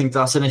 I don't think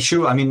that's an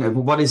issue. I mean, I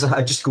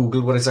just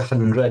Googled what is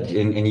 100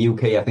 in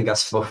UK. I think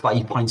that's for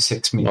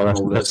 5.6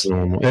 million. That's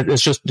normal.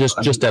 It's just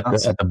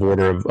at the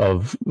border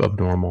of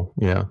normal.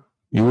 Yeah.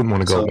 You wouldn't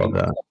want to go above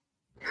that.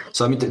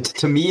 So, I mean,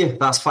 to me,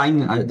 that's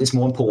fine. It's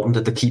more important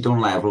that the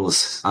ketone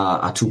levels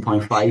are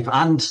 2.5.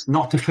 And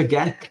not to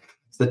forget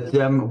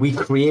that we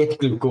create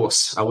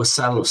glucose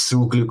ourselves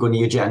through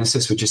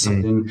gluconeogenesis, which is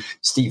something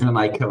Stephen and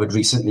I covered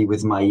recently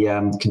with my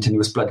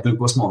continuous blood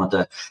glucose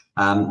monitor.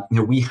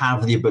 We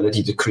have the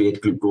ability to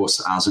create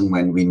glucose as and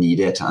when we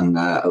need it. And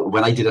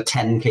when I did a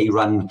 10K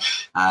run,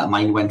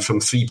 mine went from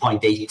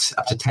 3.8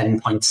 up to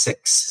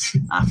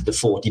 10.6 after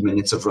 40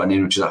 minutes of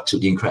running, which is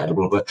absolutely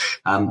incredible. But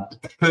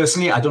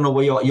personally, I don't know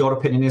what your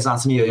opinion is,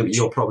 Anthony.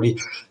 You're probably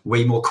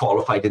way more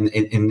qualified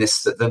in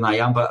this than I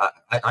am, but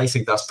I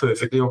think that's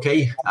perfectly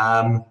okay.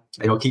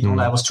 Ketone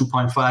levels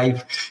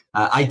 2.5.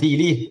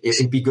 Ideally,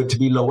 it'd be good to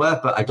be lower,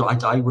 but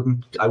I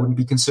wouldn't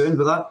be concerned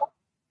with that.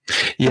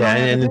 Yeah,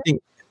 and I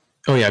think.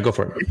 Oh yeah, go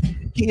for it.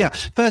 Yeah.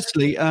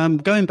 Firstly,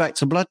 going back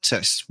to blood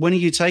tests, when are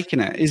you taking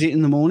it? Is it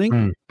in the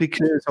morning?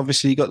 Because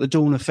obviously you got the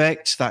dawn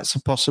effect. That's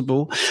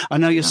possible. I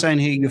know you're saying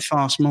here you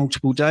fast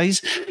multiple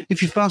days.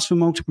 If you fast for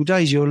multiple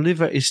days, your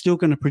liver is still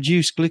going to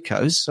produce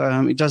glucose.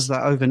 It does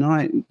that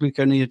overnight.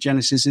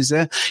 Gluconeogenesis is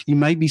there. You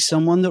may be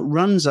someone that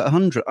runs at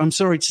 100. I'm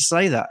sorry to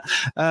say that.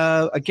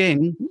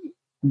 Again,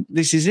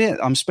 this is it.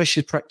 I'm a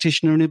specialist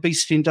practitioner in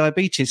obesity and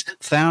diabetes.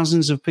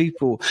 Thousands of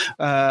people.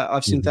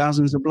 I've seen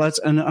thousands of bloods.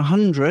 And at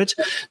 100,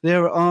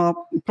 there are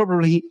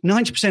probably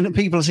 90% of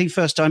people I see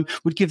first time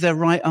would give their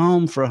right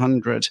arm for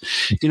 100.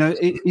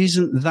 It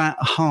isn't that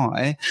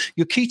high.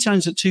 Your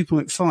ketones at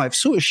 2.5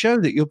 sort of show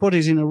that your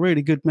body's in a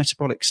really good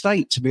metabolic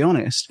state, to be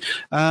honest.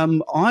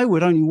 I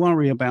would only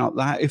worry about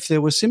that if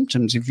there were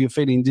symptoms. If you're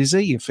feeling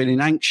dizzy, you're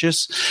feeling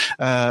anxious,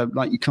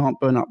 like you can't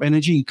burn up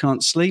energy, you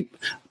can't sleep.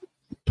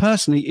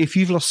 Personally, if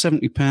you've lost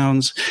 70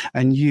 pounds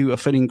and you are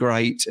feeling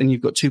great and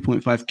you've got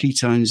 2.5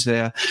 ketones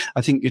there,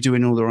 I think you're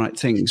doing all the right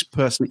things.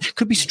 Personally,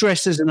 could be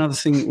stress is another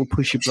thing that will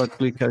push your blood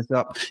glucose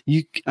up.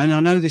 And I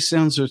know this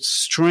sounds a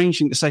strange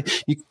thing to say.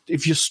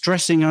 If you're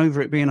stressing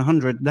over it being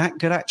 100, that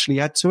could actually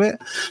add to it.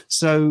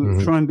 So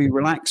try and be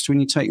relaxed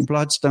when you take your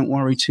bloods. Don't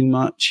worry too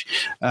much.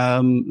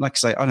 Like I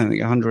say, I don't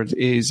think 100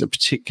 is a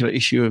particular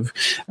issue of.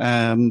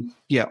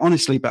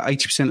 Honestly, about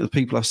 80% of the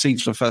people I've seen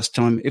for the first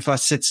time, if I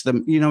said to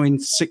them, in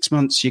 6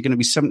 months, you're going to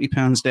be 70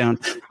 pounds down,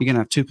 you're going to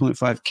have 2.5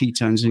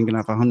 ketones, and you're going to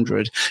have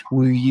 100.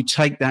 Will you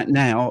take that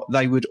now?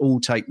 They would all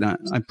take that,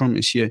 I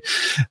promise you.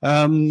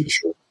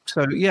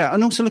 So,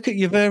 and also look at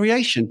your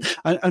variation.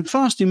 And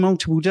fasting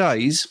multiple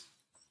days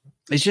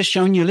is just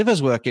showing your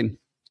liver's working.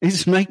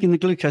 It's making the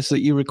glucose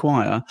that you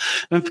require.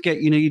 Don't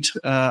forget, you need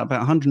about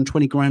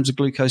 120 grams of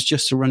glucose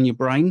just to run your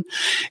brain.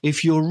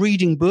 If you're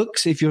reading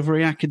books, if you're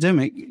very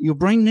academic, your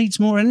brain needs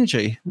more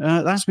energy.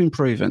 That's been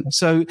proven.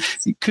 So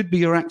it could be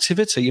your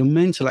activity, your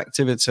mental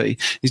activity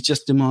is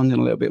just demanding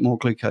a little bit more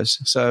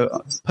glucose.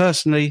 So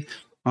personally,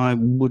 I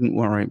wouldn't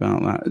worry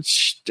about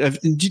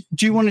that.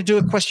 Do you want to do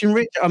a question,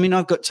 Rich? I mean,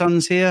 I've got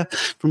tons here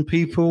from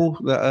people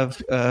that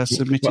have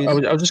submitted.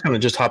 Well, I was just going to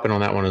just hop in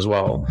on that one as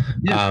well.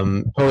 Yeah.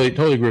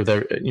 Totally agree with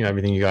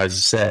everything you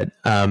guys said.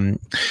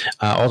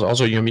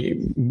 Also,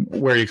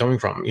 where are you coming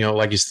from?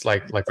 Like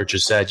Richard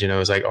said,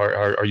 it's like,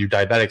 are you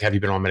diabetic? Have you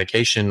been on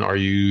medication?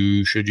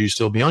 Should you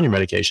still be on your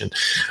medication?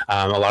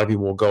 A lot of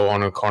people will go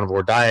on a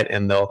carnivore diet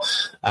and they'll,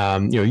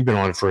 you've been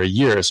on it for a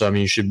year. So, I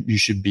mean, you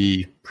should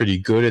be pretty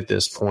good at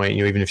this point.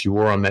 Even if you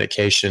were on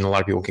medication, a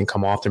lot of people can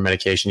come off their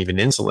medication, even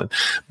insulin.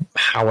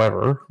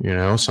 However,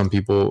 some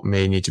people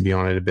may need to be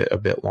on it a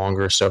bit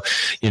longer. So,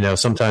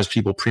 sometimes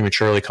people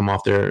prematurely come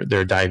off their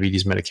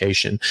diabetes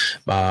medication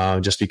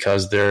just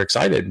because they're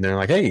excited and they're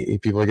like, hey,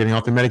 people are getting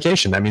off their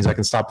medication. That means I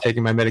can stop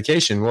taking my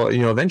medication. Well,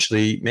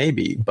 eventually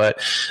maybe,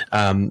 but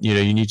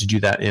you need to do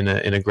that in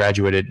a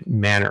graduated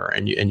manner,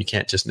 and you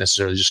can't just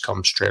necessarily just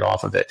come straight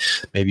off of it.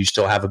 Maybe you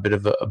still have a bit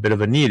of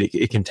a need.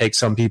 It can take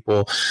some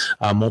people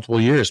multiple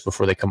years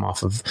before they come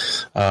off of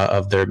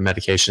their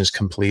medications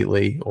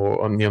completely.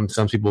 Or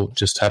some people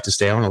just have to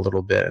stay on a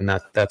little bit, and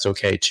that's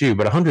okay too.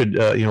 But 100,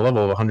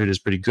 level of 100 is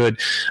pretty good.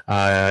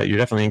 You're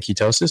definitely in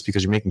ketosis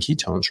because you're making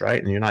ketones,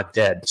 right? And you're not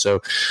dead.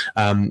 So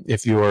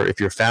if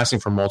you're fasting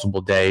for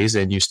multiple days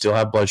and you still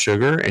have blood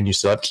sugar and you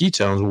still have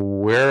ketones,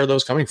 where are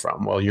those coming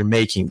from? Well, you're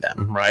making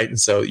them, right? And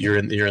so you're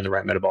in the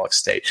right metabolic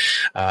state.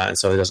 And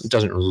so it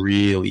doesn't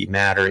really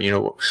matter.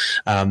 So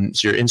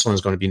your insulin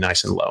is going to be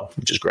nice and low,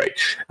 which is great.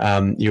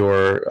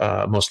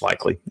 You're most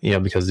likely,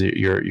 because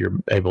you're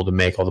able to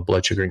make all the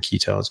blood sugar and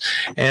ketones.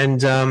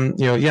 And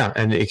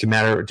and it can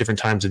matter at different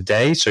times of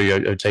day. So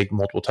you take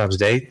multiple times a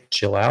day,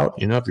 chill out.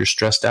 If you're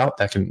stressed out,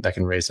 that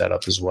can raise that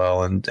up as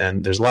well. And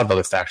there's a lot of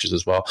other factors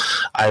as well.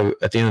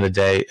 At the end of the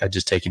day, I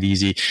just take it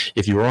easy.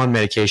 If you were on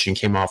medication,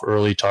 came off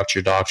early, talk to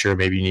your doctor.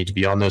 Maybe you need to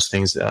be on those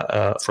things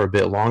for a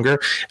bit longer,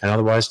 and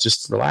otherwise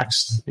just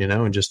relax,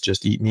 and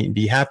just eat meat and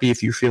be happy.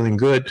 If you're feeling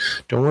good,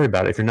 don't worry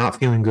about it. If you're not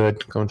feeling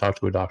good, go and talk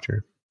to a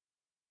doctor.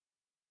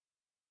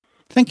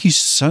 Thank you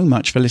so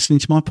much for listening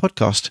to my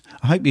podcast.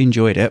 I hope you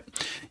enjoyed it.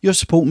 Your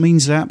support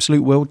means the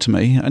absolute world to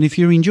me, and if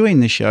you're enjoying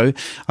this show,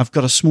 I've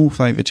got a small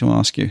favour to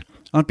ask you.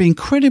 I'd be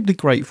incredibly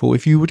grateful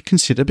if you would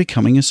consider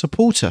becoming a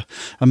supporter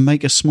and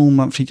make a small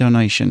monthly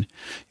donation.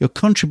 Your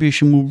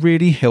contribution will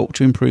really help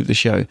to improve the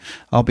show.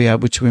 I'll be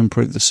able to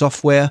improve the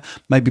software,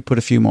 maybe put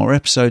a few more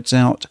episodes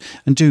out,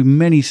 and do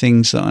many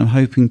things that I'm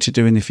hoping to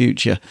do in the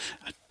future.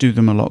 Do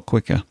them a lot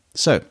quicker.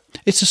 So,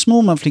 it's a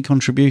small monthly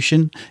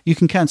contribution. You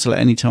can cancel at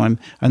any time,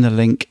 and the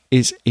link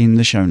is in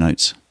the show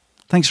notes.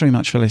 Thanks very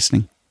much for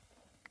listening.